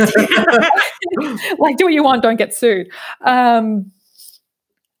 Like, do what you want, don't get sued.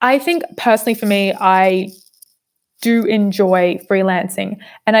 I think personally for me, I do enjoy freelancing.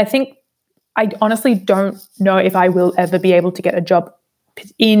 And I think I honestly don't know if I will ever be able to get a job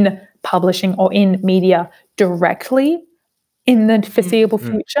in publishing or in media directly in the foreseeable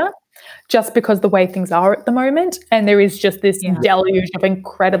future, just because the way things are at the moment. And there is just this deluge of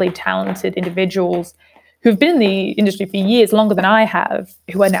incredibly talented individuals who've been in the industry for years, longer than I have,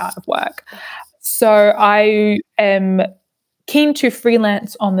 who are now out of work. So I am keen to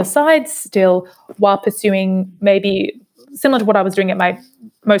freelance on the side still, while pursuing maybe similar to what I was doing at my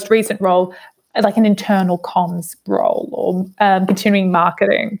most recent role, like an internal comms role or continuing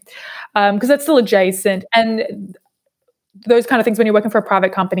marketing, because that's still adjacent. And those kind of things, when you're working for a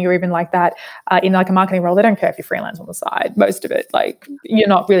private company or even like that, in like a marketing role, they don't care if you freelance on the side. Most of it, like, you're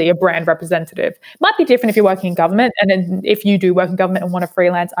not really a brand representative. Might be different if you're working in government. And then if you do work in government and want to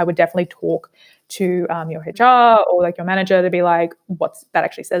freelance, I would definitely talk to your HR or like your manager to be like, what's that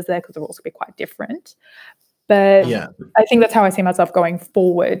actually says there, because the rules could be quite different. But I think that's how I see myself going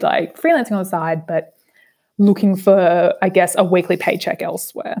forward, like freelancing on the side, but looking for, I guess, a weekly paycheck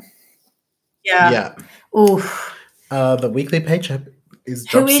elsewhere. Yeah. Oof. The weekly paycheck is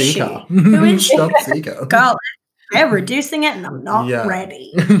job Who is seeker. she? Who is she? Job seeker. Girl, they're reducing it and I'm not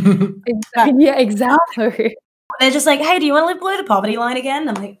ready. Yeah, exactly. They're just like, hey, do you want to live below the poverty line again?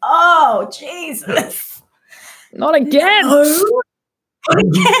 I'm like, oh, Jesus. Not again. No. Not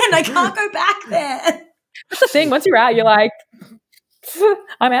again. I can't go back there. That's the thing. Once you're out, you're like,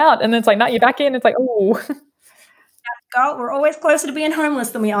 I'm out. And then it's like, no, you're back in. It's like, oh. Girl, we're always closer to being homeless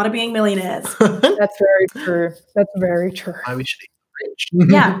than we are to being millionaires. That's very true. That's very true. I wish it rich.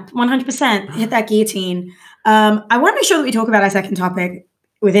 Yeah, 100%. Hit that guillotine. I want to make sure that we talk about our second topic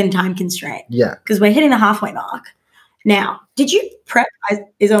within time constraint. Yeah. Because we're hitting the halfway mark. Now, did you prep?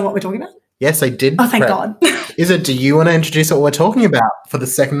 Is on what we're talking about? Yes, I did. Oh, thank God. Do you want to introduce what we're talking about for the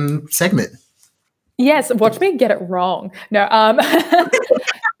second segment? Yes, watch me get it wrong. No,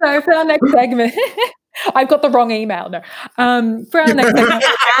 so for our next segment, I've got the wrong email. No, for our next segment,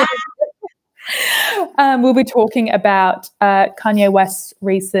 we'll be talking about Kanye West's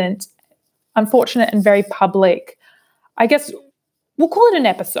recent, unfortunate and very public, I guess we'll call it an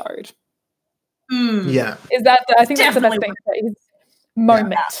episode. Yeah. Is that, I think that's the best thing to say, his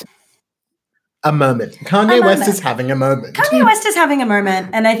moment. Yeah. A moment. Kanye West is having a moment. Kanye West is having a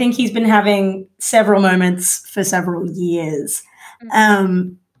moment, and I think he's been having several moments for several years.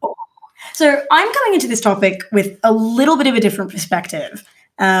 So I'm coming into this topic with a little bit of a different perspective,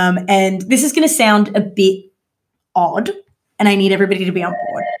 and this is going to sound a bit odd, and I need everybody to be on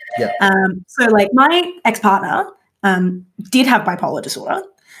board. Yeah. So, like, my ex-partner did have bipolar disorder,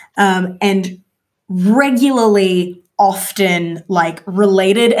 and regularly, often, like,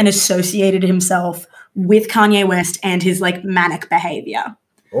 related and associated himself with Kanye West and his, like, manic behavior.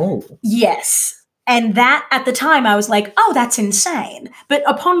 Oh. Yes. And that, at the time, I was like, oh, that's insane. But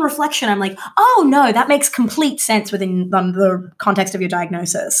upon reflection, I'm like, oh, no, that makes complete sense within the context of your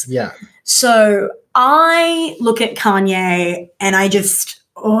diagnosis. Yeah. So I look at Kanye and I just,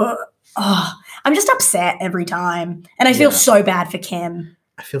 I'm just upset every time. And I feel so bad for Kim.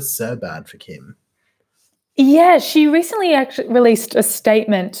 I feel so bad for Kim. Yeah, she recently actually released a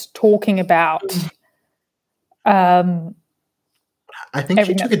statement talking about I think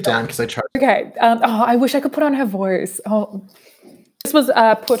she took it down because I tried. Okay. I wish I could put on her voice. Oh, this was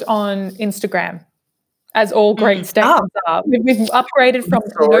put on Instagram, as all great statements are. We've upgraded from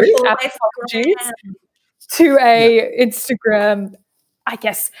notice app apologies to a Instagram. I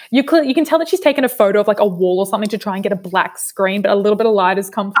guess you can tell that she's taken a photo of like a wall or something to try and get a black screen, but a little bit of light has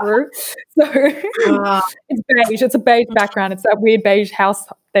come through. So it's beige. It's a beige background. It's that weird beige house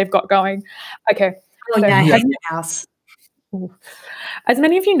they've got going. Okay. Oh, yeah, I hate the house. As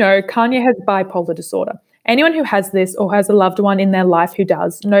many of you know, Kanye has bipolar disorder. Anyone who has this or has a loved one in their life who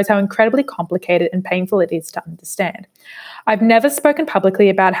does knows how incredibly complicated and painful it is to understand. I've never spoken publicly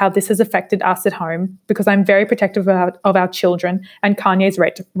about how this has affected us at home because I'm very protective of our children and Kanye's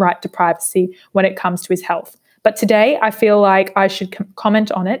right to privacy when it comes to his health. But today I feel like I should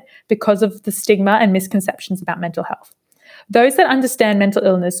comment on it because of the stigma and misconceptions about mental health. Those that understand mental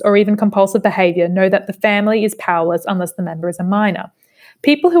illness or even compulsive behaviour know that the family is powerless unless the member is a minor.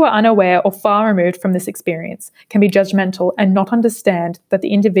 People who are unaware or far removed from this experience can be judgmental and not understand that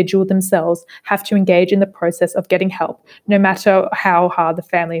the individual themselves have to engage in the process of getting help, no matter how hard the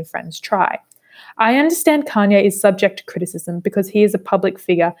family and friends try. I understand Kanye is subject to criticism because he is a public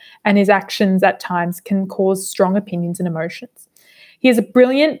figure and his actions at times can cause strong opinions and emotions. He is a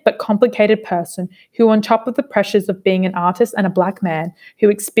brilliant but complicated person who, on top of the pressures of being an artist and a black man who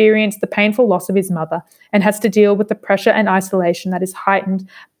experienced the painful loss of his mother and has to deal with the pressure and isolation that is heightened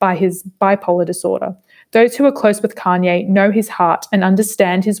by his bipolar disorder. Those who are close with Kanye know his heart and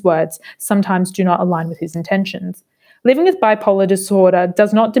understand his words sometimes do not align with his intentions. Living with bipolar disorder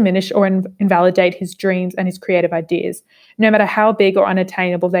does not diminish or invalidate his dreams and his creative ideas, no matter how big or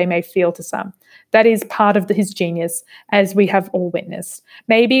unattainable they may feel to some. That is part of his genius, as we have all witnessed.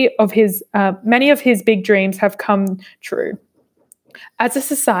 Many of his big dreams have come true. As a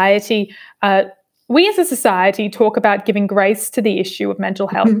society, we as a society talk about giving grace to the issue of mental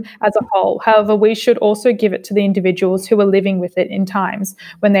health as a whole. However, we should also give it to the individuals who are living with it in times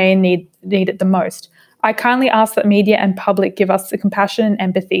when they need it the most. I kindly ask that media and public give us the compassion and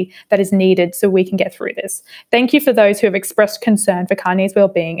empathy that is needed so we can get through this. Thank you for those who have expressed concern for Kanye's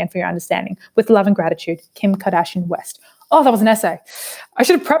well-being and for your understanding. With love and gratitude, Kim Kardashian West. Oh, that was an essay. I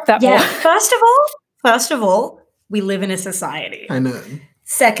should have prepped that more. First of all, we live in a society. I know.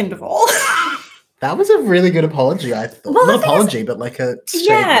 Second of all, that was a really good apology, I thought. Well, Not apology, but like a statement.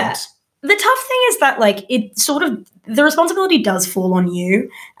 Yeah. The tough thing is that, like, it sort of, the responsibility does fall on you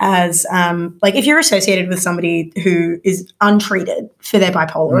as, like, if you're associated with somebody who is untreated for their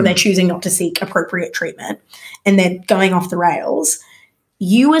bipolar or they're choosing not to seek appropriate treatment and they're going off the rails,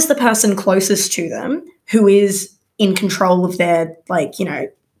 you as the person closest to them who is in control of their, like, you know,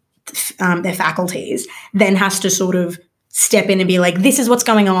 their faculties then has to sort of step in and be like, this is what's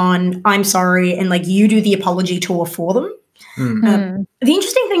going on, I'm sorry, and, like, you do the apology tour for them. The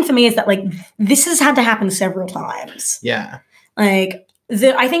interesting thing for me is that, like, this has had to happen several times. Yeah. Like,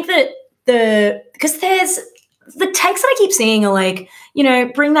 I think that because there's the takes that I keep seeing are like, you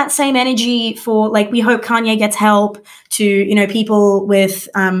know, bring that same energy for, like, we hope Kanye gets help to, you know, people with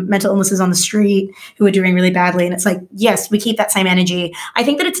mental illnesses on the street who are doing really badly. And it's like, yes, we keep that same energy. I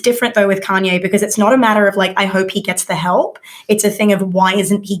think that it's different though with Kanye because it's not a matter of like, I hope he gets the help. It's a thing of why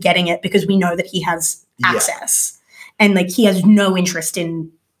isn't he getting it? Because we know that he has access. And, like, he has no interest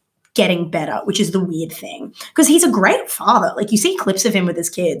in getting better, which is the weird thing. Because he's a great father. Like, you see clips of him with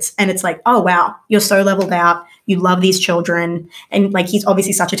his kids, and it's like, oh, wow, you're so leveled out. You love these children. And, like, he's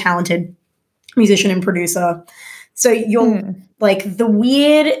obviously such a talented musician and producer. So you're, like,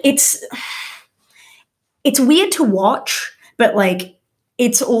 it's weird to watch, but, like,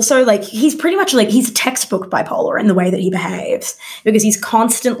 it's also, like, he's pretty much, like, he's textbook bipolar in the way that he behaves because he's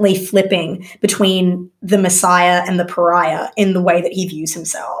constantly flipping between the messiah and the pariah in the way that he views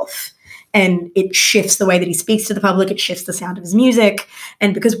himself. And it shifts the way that he speaks to the public. It shifts the sound of his music.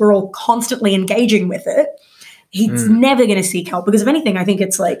 And because we're all constantly engaging with it, he's never going to seek help because if anything, I think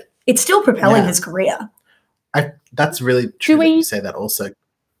it's, like, it's still propelling his career. That's really true that you say that also.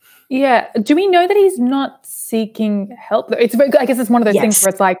 Yeah. Do we know that he's not seeking help? It's, I guess it's one of those things where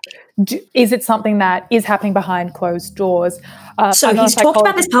it's like, is it something that is happening behind closed doors? So he's talked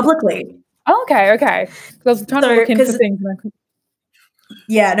about this publicly. Oh, okay. I was trying to look into things.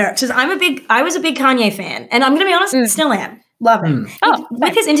 Yeah, no, because I was a big Kanye fan, and I'm going to be honest, still am. Love him.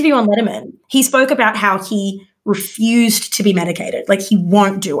 With his interview on Letterman, he spoke about how he refused to be medicated. Like, he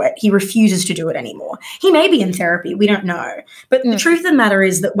won't do it. He refuses to do it anymore. He may be in therapy. We don't know. But the truth of the matter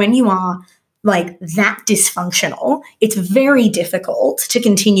is that when you are, like, that dysfunctional, it's very difficult to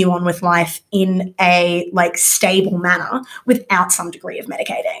continue on with life in a, like, stable manner without some degree of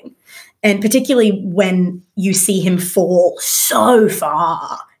medicating. And particularly when you see him fall so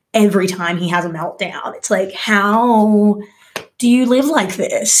far every time he has a meltdown, it's like, how do you live like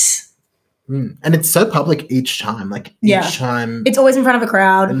this? And it's so public each time. Like, each time. It's always in front of a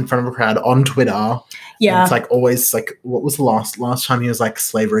crowd. On Twitter. Yeah. And it's, like, always, like, what was the last time he was like,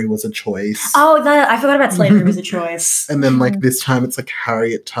 slavery was a choice? Oh, I forgot about slavery was a choice. And then, like, this time it's, like,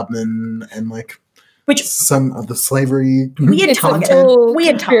 Harriet Tubman and, like, which some of the slavery. Weird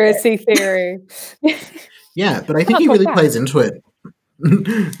conspiracy theory. Yeah, but I think he really plays into it.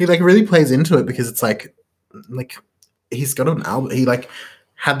 He, like, really plays into it because it's, like, he's got an album. He, like,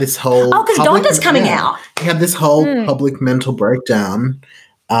 had this whole because Donda's coming out. He had this whole public mental breakdown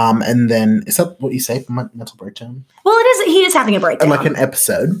And then, is that what you say for mental breakdown? Well, it is. He is having a breakdown. And like an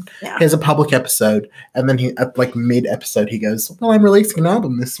episode. Yeah. He has a public episode, and then he at like mid-episode he goes, "Well, I'm releasing an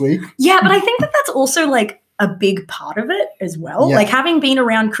album this week." Yeah, but I think that that's also like a big part of it as well. Yeah. Like having been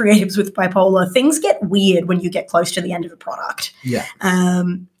around creatives with bipolar, things get weird when you get close to the end of a product. Yeah.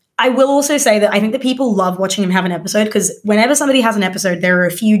 I will also say that I think that people love watching him have an episode because whenever somebody has an episode, there are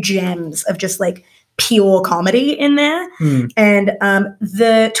a few gems of just like pure comedy in there. And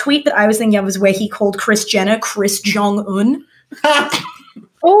the tweet that I was thinking of was where he called Kris Jenner Chris Jong-un.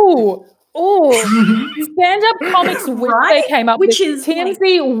 Oh, stand-up comics wish Right? they came up Which with. is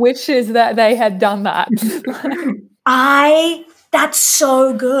TMZ wishes that they had done that. That's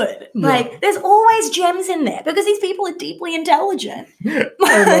so good. Like, there's always gems in there because these people are deeply intelligent. I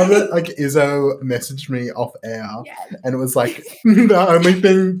love it. Like Izzo messaged me off air, and it was like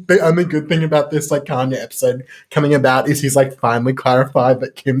the only good thing about this like Kanye episode coming about is he's like finally clarified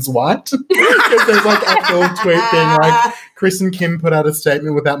that Kim's white. Because there's like a full tweet being like, Chris and Kim put out a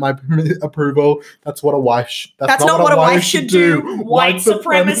statement without my approval. That's what a wife. That's not what a wife should do. White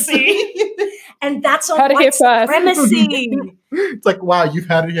supremacy. And that's on Heard it here white first. supremacy. It's like, wow, you've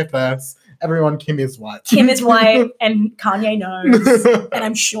had it here first. Everyone, Kim is white. Kim is white, and Kanye knows, and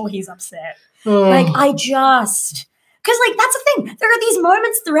I'm sure he's upset. Like, because like that's the thing. There are these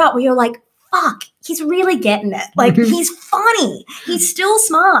moments throughout where you're like, fuck, he's really getting it. Like, he's funny. He's still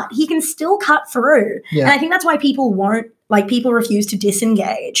smart. He can still cut through. Yeah. And I think that's why people refuse to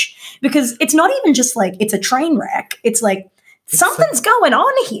disengage because it's not even just like it's a train wreck. It's like something's going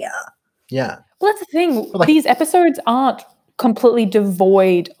on here. Yeah. Well, that's the thing. These episodes aren't completely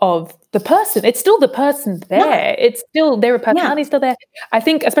devoid of the person. It's still the person there. No. It's still their personality still there. I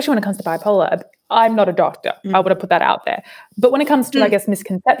think, especially when it comes to bipolar, I'm not a doctor. I would have put that out there. But when it comes to, I guess,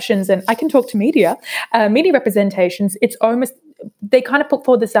 misconceptions, and I can talk to media representations, it's almost, they kind of put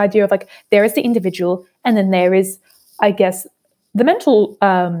forward this idea of like, there is the individual and then there is, I guess, the mental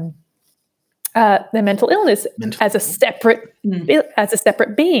illness as a separate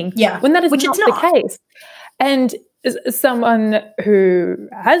being. Yeah. When that is Which not it's the case. And as someone who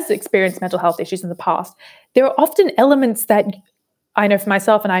has experienced mental health issues in the past, there are often elements that I know for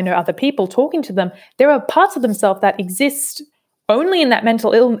myself and I know other people talking to them, there are parts of themselves that exist only in that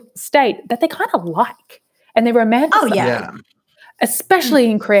mental ill state that they kind of like. And they romanticize. Oh, yeah. Especially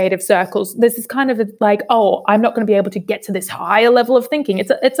in creative circles, there's this kind of like, oh, I'm not going to be able to get to this higher level of thinking.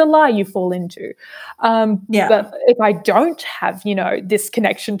 It's a lie you fall into. But if I don't have, this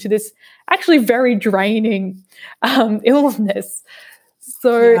connection to this actually very draining illness,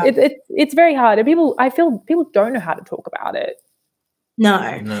 so it's very hard. And I feel people don't know how to talk about it.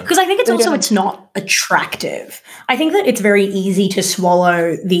 No, because I think it's not attractive. I think that it's very easy to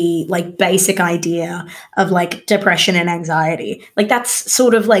swallow the like basic idea of like depression and anxiety. Like that's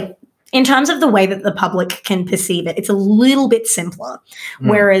sort of like in terms of the way that the public can perceive it, it's a little bit simpler.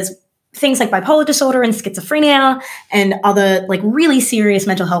 Whereas things like bipolar disorder and schizophrenia and other like really serious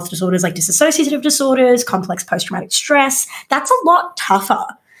mental health disorders like dissociative disorders, complex post-traumatic stress, that's a lot tougher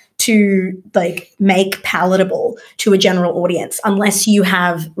to like make palatable to a general audience unless you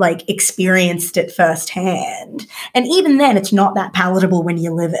have like experienced it firsthand. And even then it's not that palatable when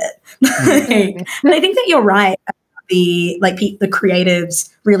you live it. And I think that you're right about the creatives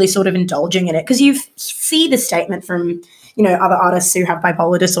really sort of indulging in it because you see the statement from other artists who have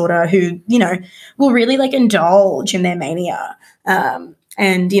bipolar disorder who will really like indulge in their mania.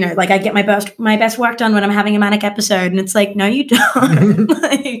 And, like I get my best work done when I'm having a manic episode. And it's like, no, you don't.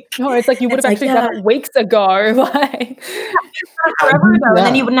 No, it's like you would have actually done it weeks ago. Like forever ago. And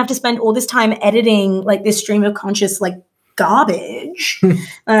then you wouldn't have to spend all this time editing like this stream of conscious like garbage.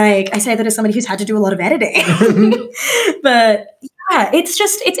 Like I say that as somebody who's had to do a lot of editing. But yeah, it's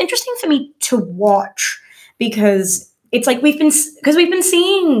interesting for me to watch because it's like we've been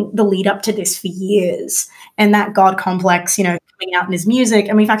seeing the lead up to this for years and that God complex, coming out in his music.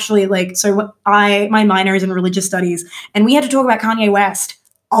 And we've actually my minor is in religious studies and we had to talk about Kanye West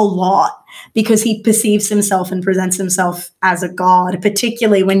a lot because he perceives himself and presents himself as a god,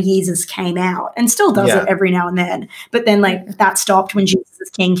 particularly when Jesus came out and still does it every now and then. But then like that stopped when Jesus is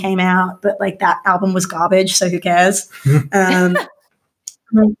King came out, but like that album was garbage. So who cares? It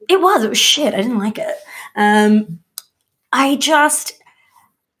was shit. I didn't like it.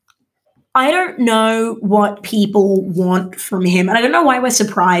 I don't know what people want from him. And I don't know why we're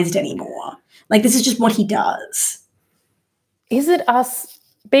surprised anymore. Like, this is just what he does. Is it us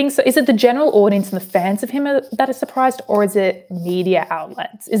is it the general audience and the fans of him that are surprised, or is it media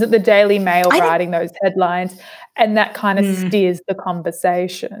outlets? Is it the Daily Mail writing those headlines and that kind of steers the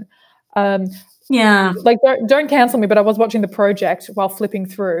conversation? Yeah. Like, don't cancel me, but I was watching The Project while flipping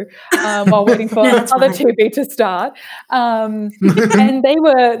through, while waiting for other TV to start, and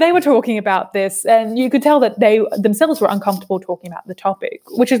they were talking about this, and you could tell that they themselves were uncomfortable talking about the topic,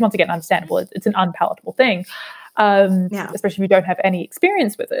 which is once again understandable. It's an unpalatable thing, especially if you don't have any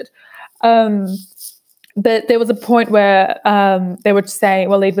experience with it. But there was a point where they were saying,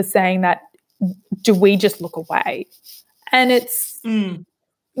 well, Eve was saying that, do we just look away? And it's.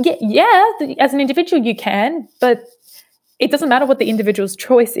 Yeah, as an individual you can, but it doesn't matter what the individual's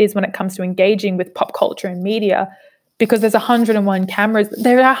choice is when it comes to engaging with pop culture and media, because there's 101 cameras.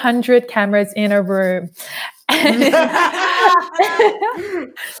 There are 100 cameras in a room.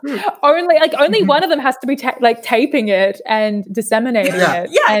 only one of them has to be taping it and disseminating it.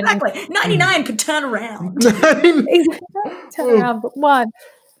 Yeah, exactly. 99 could turn around. Turn around, but one.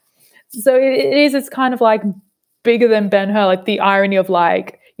 So it's kind of like bigger than Ben-Hur, like the irony of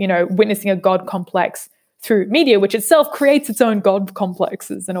witnessing a God complex through media, which itself creates its own God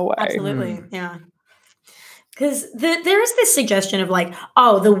complexes in a way. Absolutely, yeah. Because there is this suggestion of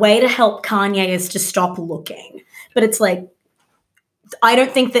the way to help Kanye is to stop looking. But it's I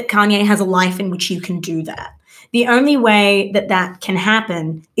don't think that Kanye has a life in which you can do that. The only way that can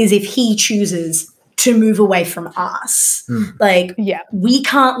happen is if he chooses to move away from us. We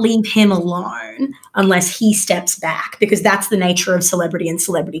can't leave him alone unless he steps back, because that's the nature of celebrity and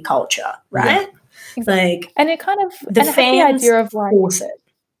celebrity culture, right? Yeah. And it kind of the fans the idea of force it.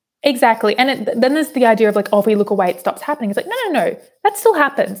 Exactly. And then there's the idea of if we look away, it stops happening. It's no, that still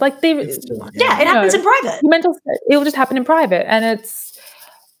happens. It happens in private. It will just happen in private. And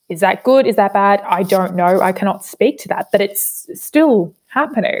is that good? Is that bad? I don't know. I cannot speak to that, but it's still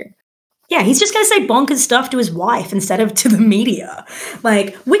happening. Yeah, he's just going to say bonkers stuff to his wife instead of to the media,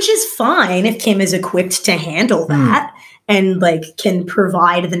 which is fine if Kim is equipped to handle that and can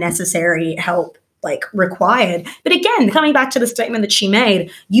provide the necessary help required. But again, coming back to the statement that she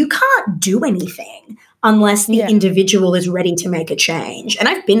made, you can't do anything unless the individual is ready to make a change. And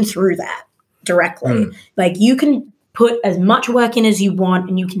I've been through that directly. You can put as much work in as you want,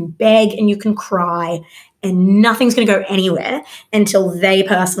 and you can beg and you can cry, and nothing's going to go anywhere until they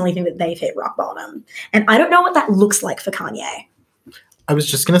personally think that they've hit rock bottom. And I don't know what that looks like for Kanye. I was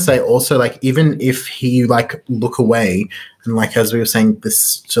just going to say also, even if he, look away, and, as we were saying, this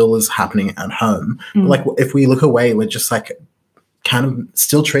still is happening at home. But, if we look away, we're just, kind of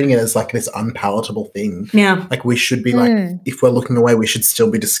still treating it as, this unpalatable thing. Yeah. We should be, if we're looking away, we should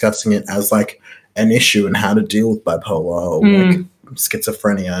still be discussing it as, an issue and how to deal with bipolar or,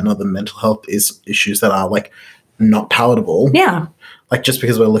 schizophrenia and other mental health issues that are not palatable. Yeah. Just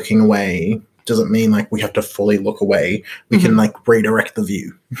because we're looking away doesn't mean we have to fully look away. We can redirect the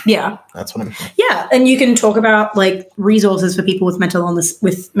view. Yeah. That's what I'm saying. Yeah. And you can talk about resources for people with mental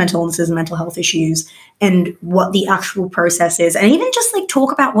illnesses and mental health issues, and what the actual process is, and even just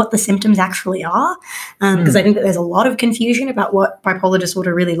talk about what the symptoms actually are. Because I think that there's a lot of confusion about what bipolar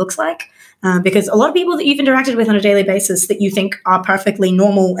disorder really looks like. Because a lot of people that you've interacted with on a daily basis that you think are perfectly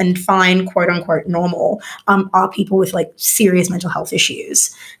normal and fine, quote unquote normal, are people with serious mental health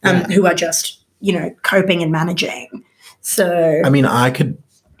issues who are just, coping and managing. So, I mean, I could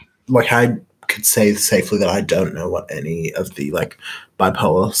say safely that I don't know what any of the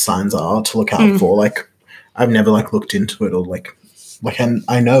bipolar signs are to look out for. I've never looked into it, or and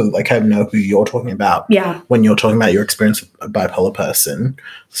I know who you're talking about. Yeah. When you're talking about your experience with a bipolar person.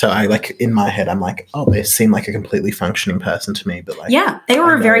 So I in my head, I'm oh, they seem like a completely functioning person to me. But they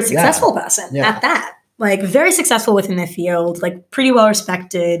were a very successful person at that. Very successful within their field, pretty well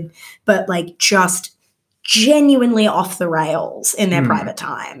respected, but just genuinely off the rails in their private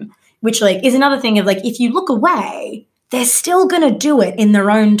time, which is another thing of if you look away, they're still going to do it in their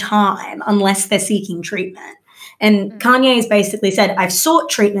own time unless they're seeking treatment. And Kanye has basically said, I've sought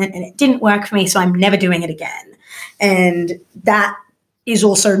treatment and it didn't work for me, so I'm never doing it again. And that is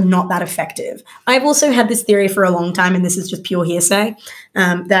also not that effective. I've also had this theory for a long time, and this is just pure hearsay,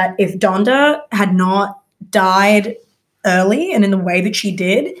 that if Donda had not died early and in the way that she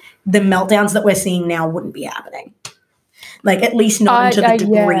did, the meltdowns that we're seeing now wouldn't be happening. At least not to the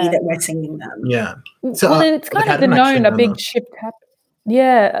degree that we're seeing them. Yeah. So, it's kind of known a big shift happened.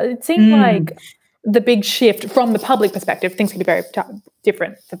 Yeah, it seemed like the big shift from the public perspective, things can be very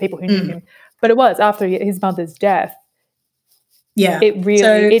different for people who knew him, but it was after his mother's death. Yeah. It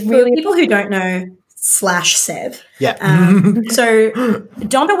really for people who don't know /Sev. Yeah. So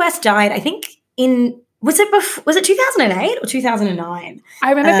Donda West died, I think was it 2008 or 2009? I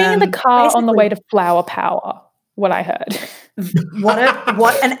remember being in the car on the way to Flower Power, what I heard.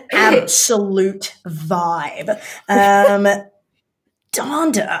 What an absolute vibe.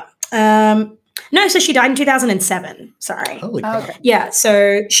 Donda. No, so she died in 2007. Sorry. Holy crap. Okay. Yeah,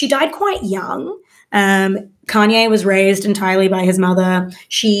 so she died quite young. Kanye was raised entirely by his mother.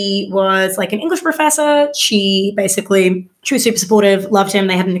 She was like an English professor. She was super supportive, loved him.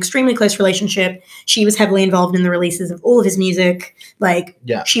 They had an extremely close relationship. She was heavily involved in the releases of all of his music. Like,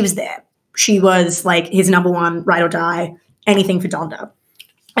 she was there. She was like his number one, ride or die, anything for Donda.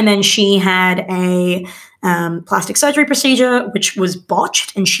 And then she had a plastic surgery procedure, which was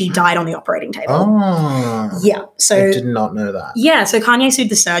botched, and she died on the operating table. Oh. Yeah. So I did not know that. Yeah. So Kanye sued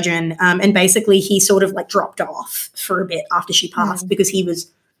the surgeon, and basically he sort of like dropped off for a bit after she passed because he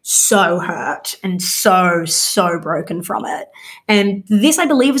was so hurt and so broken from it. And this, I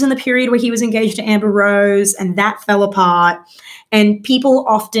believe, was in the period where he was engaged to Amber Rose, and that fell apart. And people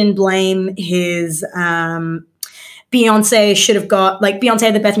often blame his Beyonce should have got, like, Beyonce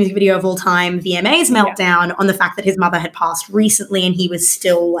had the best music video of all time, VMA's meltdown, on the fact that his mother had passed recently and he was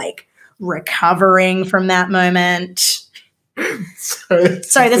still, like, recovering from that moment.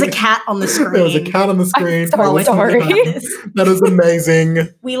 Sorry, there's a cat on the screen. There was a cat on the screen. I'm sorry. That is amazing.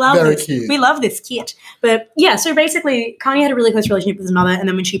 We love Very this. cute. We love this kit. But yeah, so basically Kanye had a really close relationship with his mother, and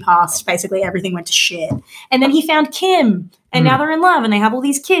then when she passed, basically everything went to shit. And then he found Kim, and now they're in love, and they have all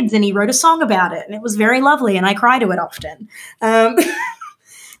these kids, and he wrote a song about it, and it was very lovely, and I cry to it often.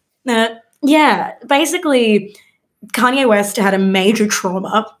 Yeah, basically Kanye West had a major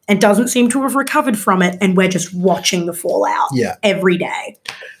trauma and doesn't seem to have recovered from it, and we're just watching the fallout every day.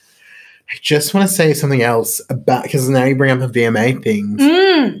 I just want to say something else about, because now you bring up the VMA things.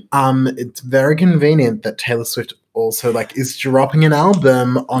 It's very convenient that Taylor Swift also like is dropping an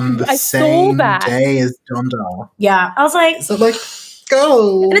album on the same day as Donda. Yeah, I was like, so like,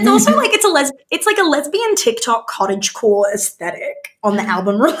 go. And it's also like it's like a lesbian TikTok cottagecore aesthetic on the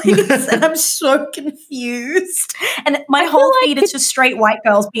album release, and I'm so confused. And my whole feed is just straight white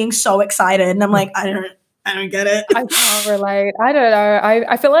girls being so excited, and I'm like, I don't get it. I can't relate. I don't know.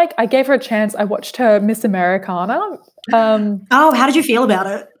 I feel like I gave her a chance. I watched her Miss Americana. Oh, how did you feel about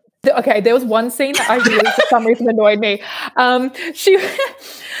it? Okay, there was one scene that I really, for some reason, annoyed me. She's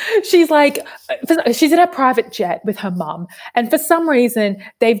in a private jet with her mum, and for some reason,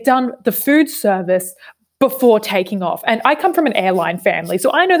 they've done the food service before taking off. And I come from an airline family,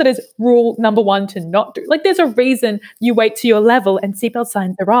 so I know that is rule number one to not do. Like, there's a reason you wait to your level and seatbelt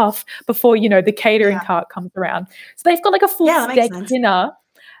signs are off before, the catering cart comes around. So they've got like a full steak dinner.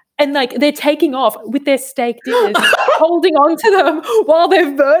 And like they're taking off with their steak dinners, holding on to them while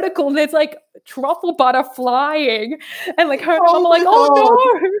they're vertical. And there's like truffle butter flying. And like her and mum are like, oh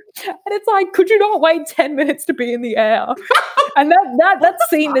no. And it's like, could you not wait 10 minutes to be in the air? And that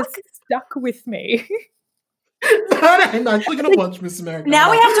scene is stuck with me. I'm actually going to watch Miss America.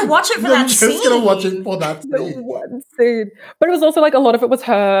 Now we have to watch it for that scene. I'm just going to watch it for that scene. The one scene. But it was also like a lot of it was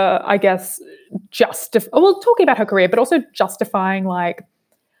her, I guess, talking about her career, but also justifying like,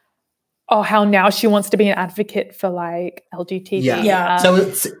 how now she wants to be an advocate for like LGBT. Yeah. So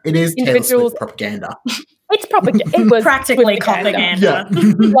it is Taylor Swift propaganda. It's propaganda. It was practically propaganda.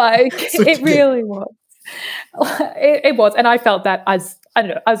 Yeah. Like it really was. It was, and I felt that as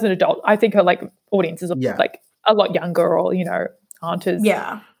an adult, I think her like audiences are like a lot younger, or aren't as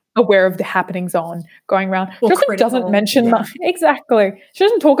aware of the happenings going around. She also doesn't mention much. Exactly. She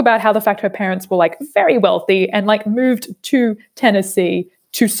doesn't talk about how the fact her parents were like very wealthy and like moved to Tennessee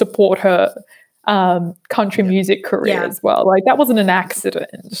to support her country music career as well. Like that wasn't an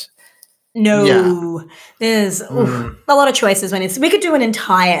accident. No, there's a lot of choices we could do an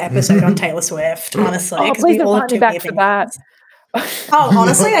entire episode on Taylor Swift, honestly. Please don't invite me back for that.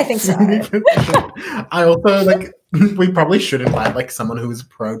 Honestly, I think so. I also we probably should invite like someone who is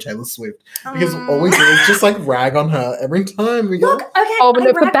pro Taylor Swift, because all we do is just like rag on her every time we go. Look, okay,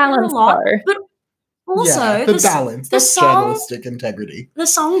 but for balance though. But also, the balance, the journalistic integrity. The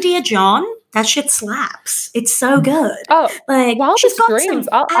song "Dear John," that shit slaps. It's so good. Oh, like while she's got streams,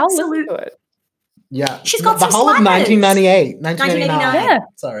 some I'll listen to it. Yeah, she's got the some whole of slappers. 1999. Yeah.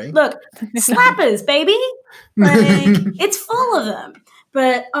 Sorry. Look, slappers, baby. Like it's full of them.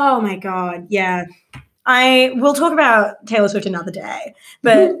 But oh my god, yeah. I will talk about Taylor Swift another day.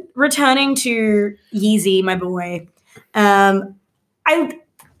 But returning to Yeezy, my boy,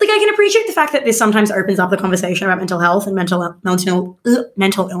 I can appreciate the fact that this sometimes opens up the conversation about mental health and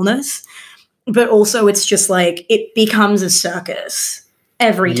mental illness, but also it's just like it becomes a circus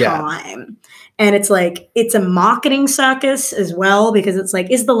every time. And it's like it's a marketing circus as well, because it's like,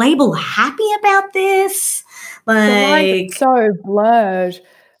 is the label happy about this? The line's so blurred.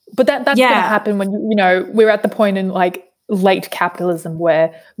 But that's going to happen when we're at the point in like late capitalism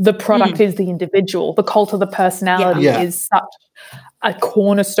where the product is the individual, the cult of the personality is such a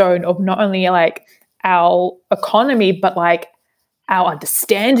cornerstone of not only like our economy, but like our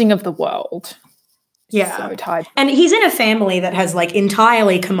understanding of the world. Yeah. So tied. And he's in a family that has like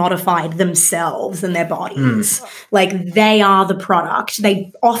entirely commodified themselves and their bodies. Like they are the product.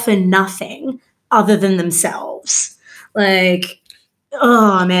 They offer nothing other than themselves. Like,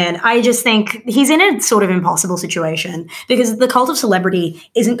 oh man, I just think he's in a sort of impossible situation because the cult of celebrity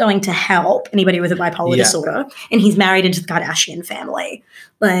isn't going to help anybody with a bipolar disorder, and he's married into the Kardashian family.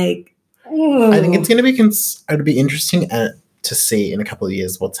 Like, I think it's going to be it'd be interesting to see in a couple of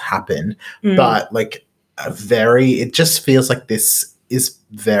years what's happened, but like it just feels like this is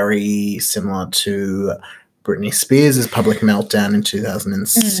very similar to Britney Spears' public meltdown in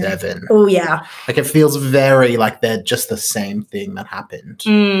 2007. Oh yeah, like it feels very like they're just the same thing that happened.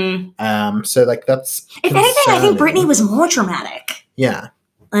 So like that's if anything, I think Britney was more dramatic. Yeah.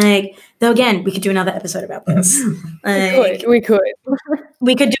 Like, though again, we could do another episode about this. Like, We could.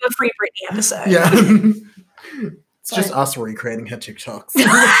 We could do a free Britney episode. Yeah. It's just us recreating her TikToks.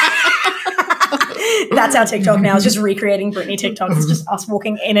 That's our TikTok now. It's just recreating Britney TikToks. It's just us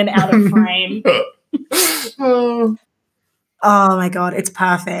walking in and out of frame. Oh my God, it's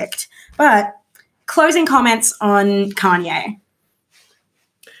perfect. But closing comments on Kanye.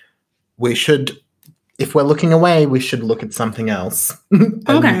 We should, if we're looking away, we should look at something else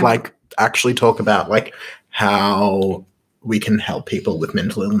and like actually talk about like how we can help people with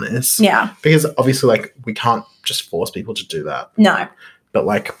mental illness. Yeah. Because obviously like we can't just force people to do that. No. But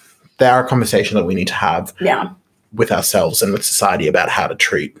like there are conversations that we need to have with ourselves and with society about how to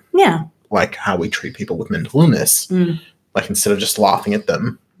treat like how we treat people with mental illness. Like instead of just laughing at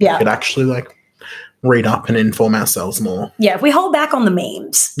them, we could actually like read up and inform ourselves more. Yeah, if we hold back on the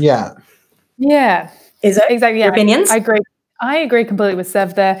memes. Yeah. Yeah. Is it? Exactly. Your opinions? I agree completely with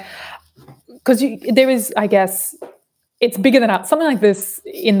Sev there. Because there is, I guess, it's bigger than us. Something like this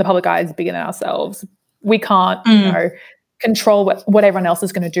in the public eye is bigger than ourselves. We can't, control what everyone else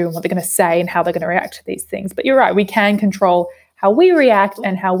is going to do and what they're going to say and how they're going to react to these things. But you're right, we can control how we react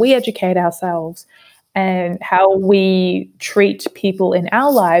and how we educate ourselves and how we treat people in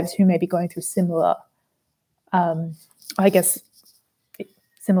our lives who may be going through similar,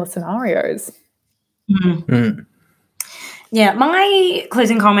 similar scenarios. Yeah, my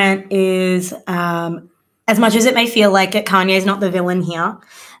closing comment is as much as it may feel like it, Kanye's not the villain here,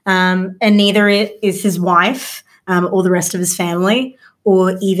 and neither is his wife or the rest of his family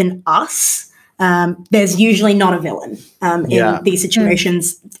or even us. There's usually not a villain in these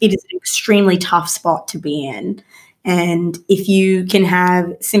situations. It is an extremely tough spot to be in. And if you can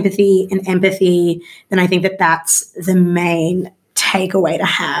have sympathy and empathy, then I think that that's the main takeaway to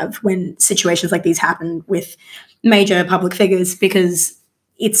have when situations like these happen with major public figures, because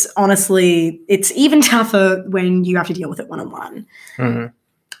it's even tougher when you have to deal with it one-on-one.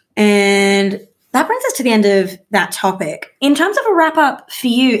 And that brings us to the end of that topic. In terms of a wrap-up for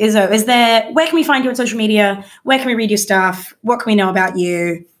you, Izzo, where can we find you on social media? Where can we read your stuff? What can we know about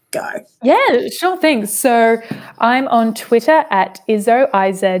you? Go. Yeah, sure thing. So I'm on Twitter at Izzo,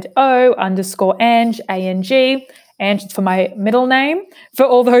 IZO_Ange, A-N-G. Ange for my middle name, for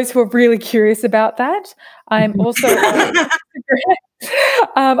all those who are really curious about that. I'm also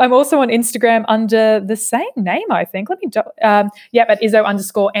I'm also on Instagram under the same name, I think. Let me at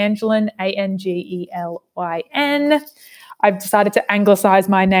Izzo_Angelin, ANGELYN. I've decided to anglicize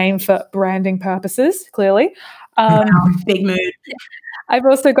my name for branding purposes, clearly. Big mood. I've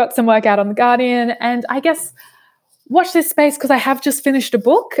also got some work out on The Guardian, and I guess watch this space because I have just finished a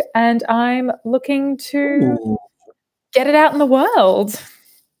book and I'm looking to get it out in the world.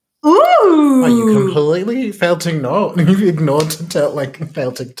 Ooh! Oh, you completely failed to ignore. You ignored to tell,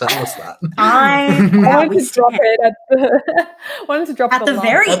 failed to tell us that. I wanted to drop it at the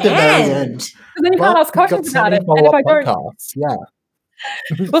very end. But then you can't ask questions about it. And if I don't, yeah.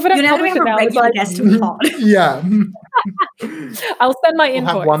 Well, if I don't have publish a it now, regular guest to the pod. Yeah. I'll send my We'll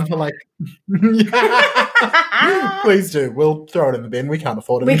invoice. have one for Please do. We'll throw it in the bin. We can't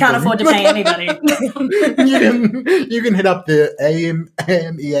afford it. We can't afford to pay anybody. you can hit up the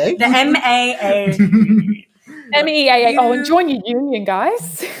AMEA. The MAA. MEAA. Oh, and join your union,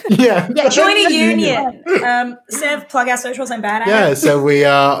 guys. Yeah. Yeah, join a union. Sev, plug our socials and bad. Yeah, so we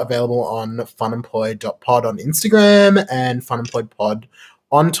are available on funemployed.pod on Instagram and funemployedpod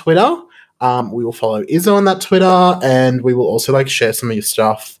on Twitter. We will follow Izzo on that Twitter, and we will also share some of your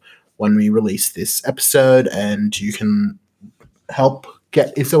stuff when we release this episode, and you can help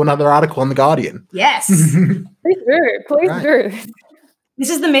get Izzo another article on The Guardian. Yes. Please do. This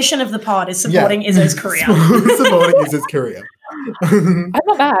is the mission of the pod, is supporting Izzo's career. Supporting Izzo's career. I'm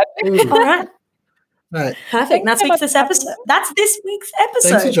not mad. All right. Right. Perfect. That's so much this for having episode. me. That's this week's episode.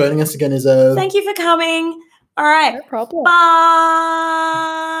 Thanks for joining us again, Izzo. Thank you for coming. All right. No problem.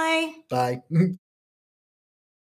 Bye. Bye.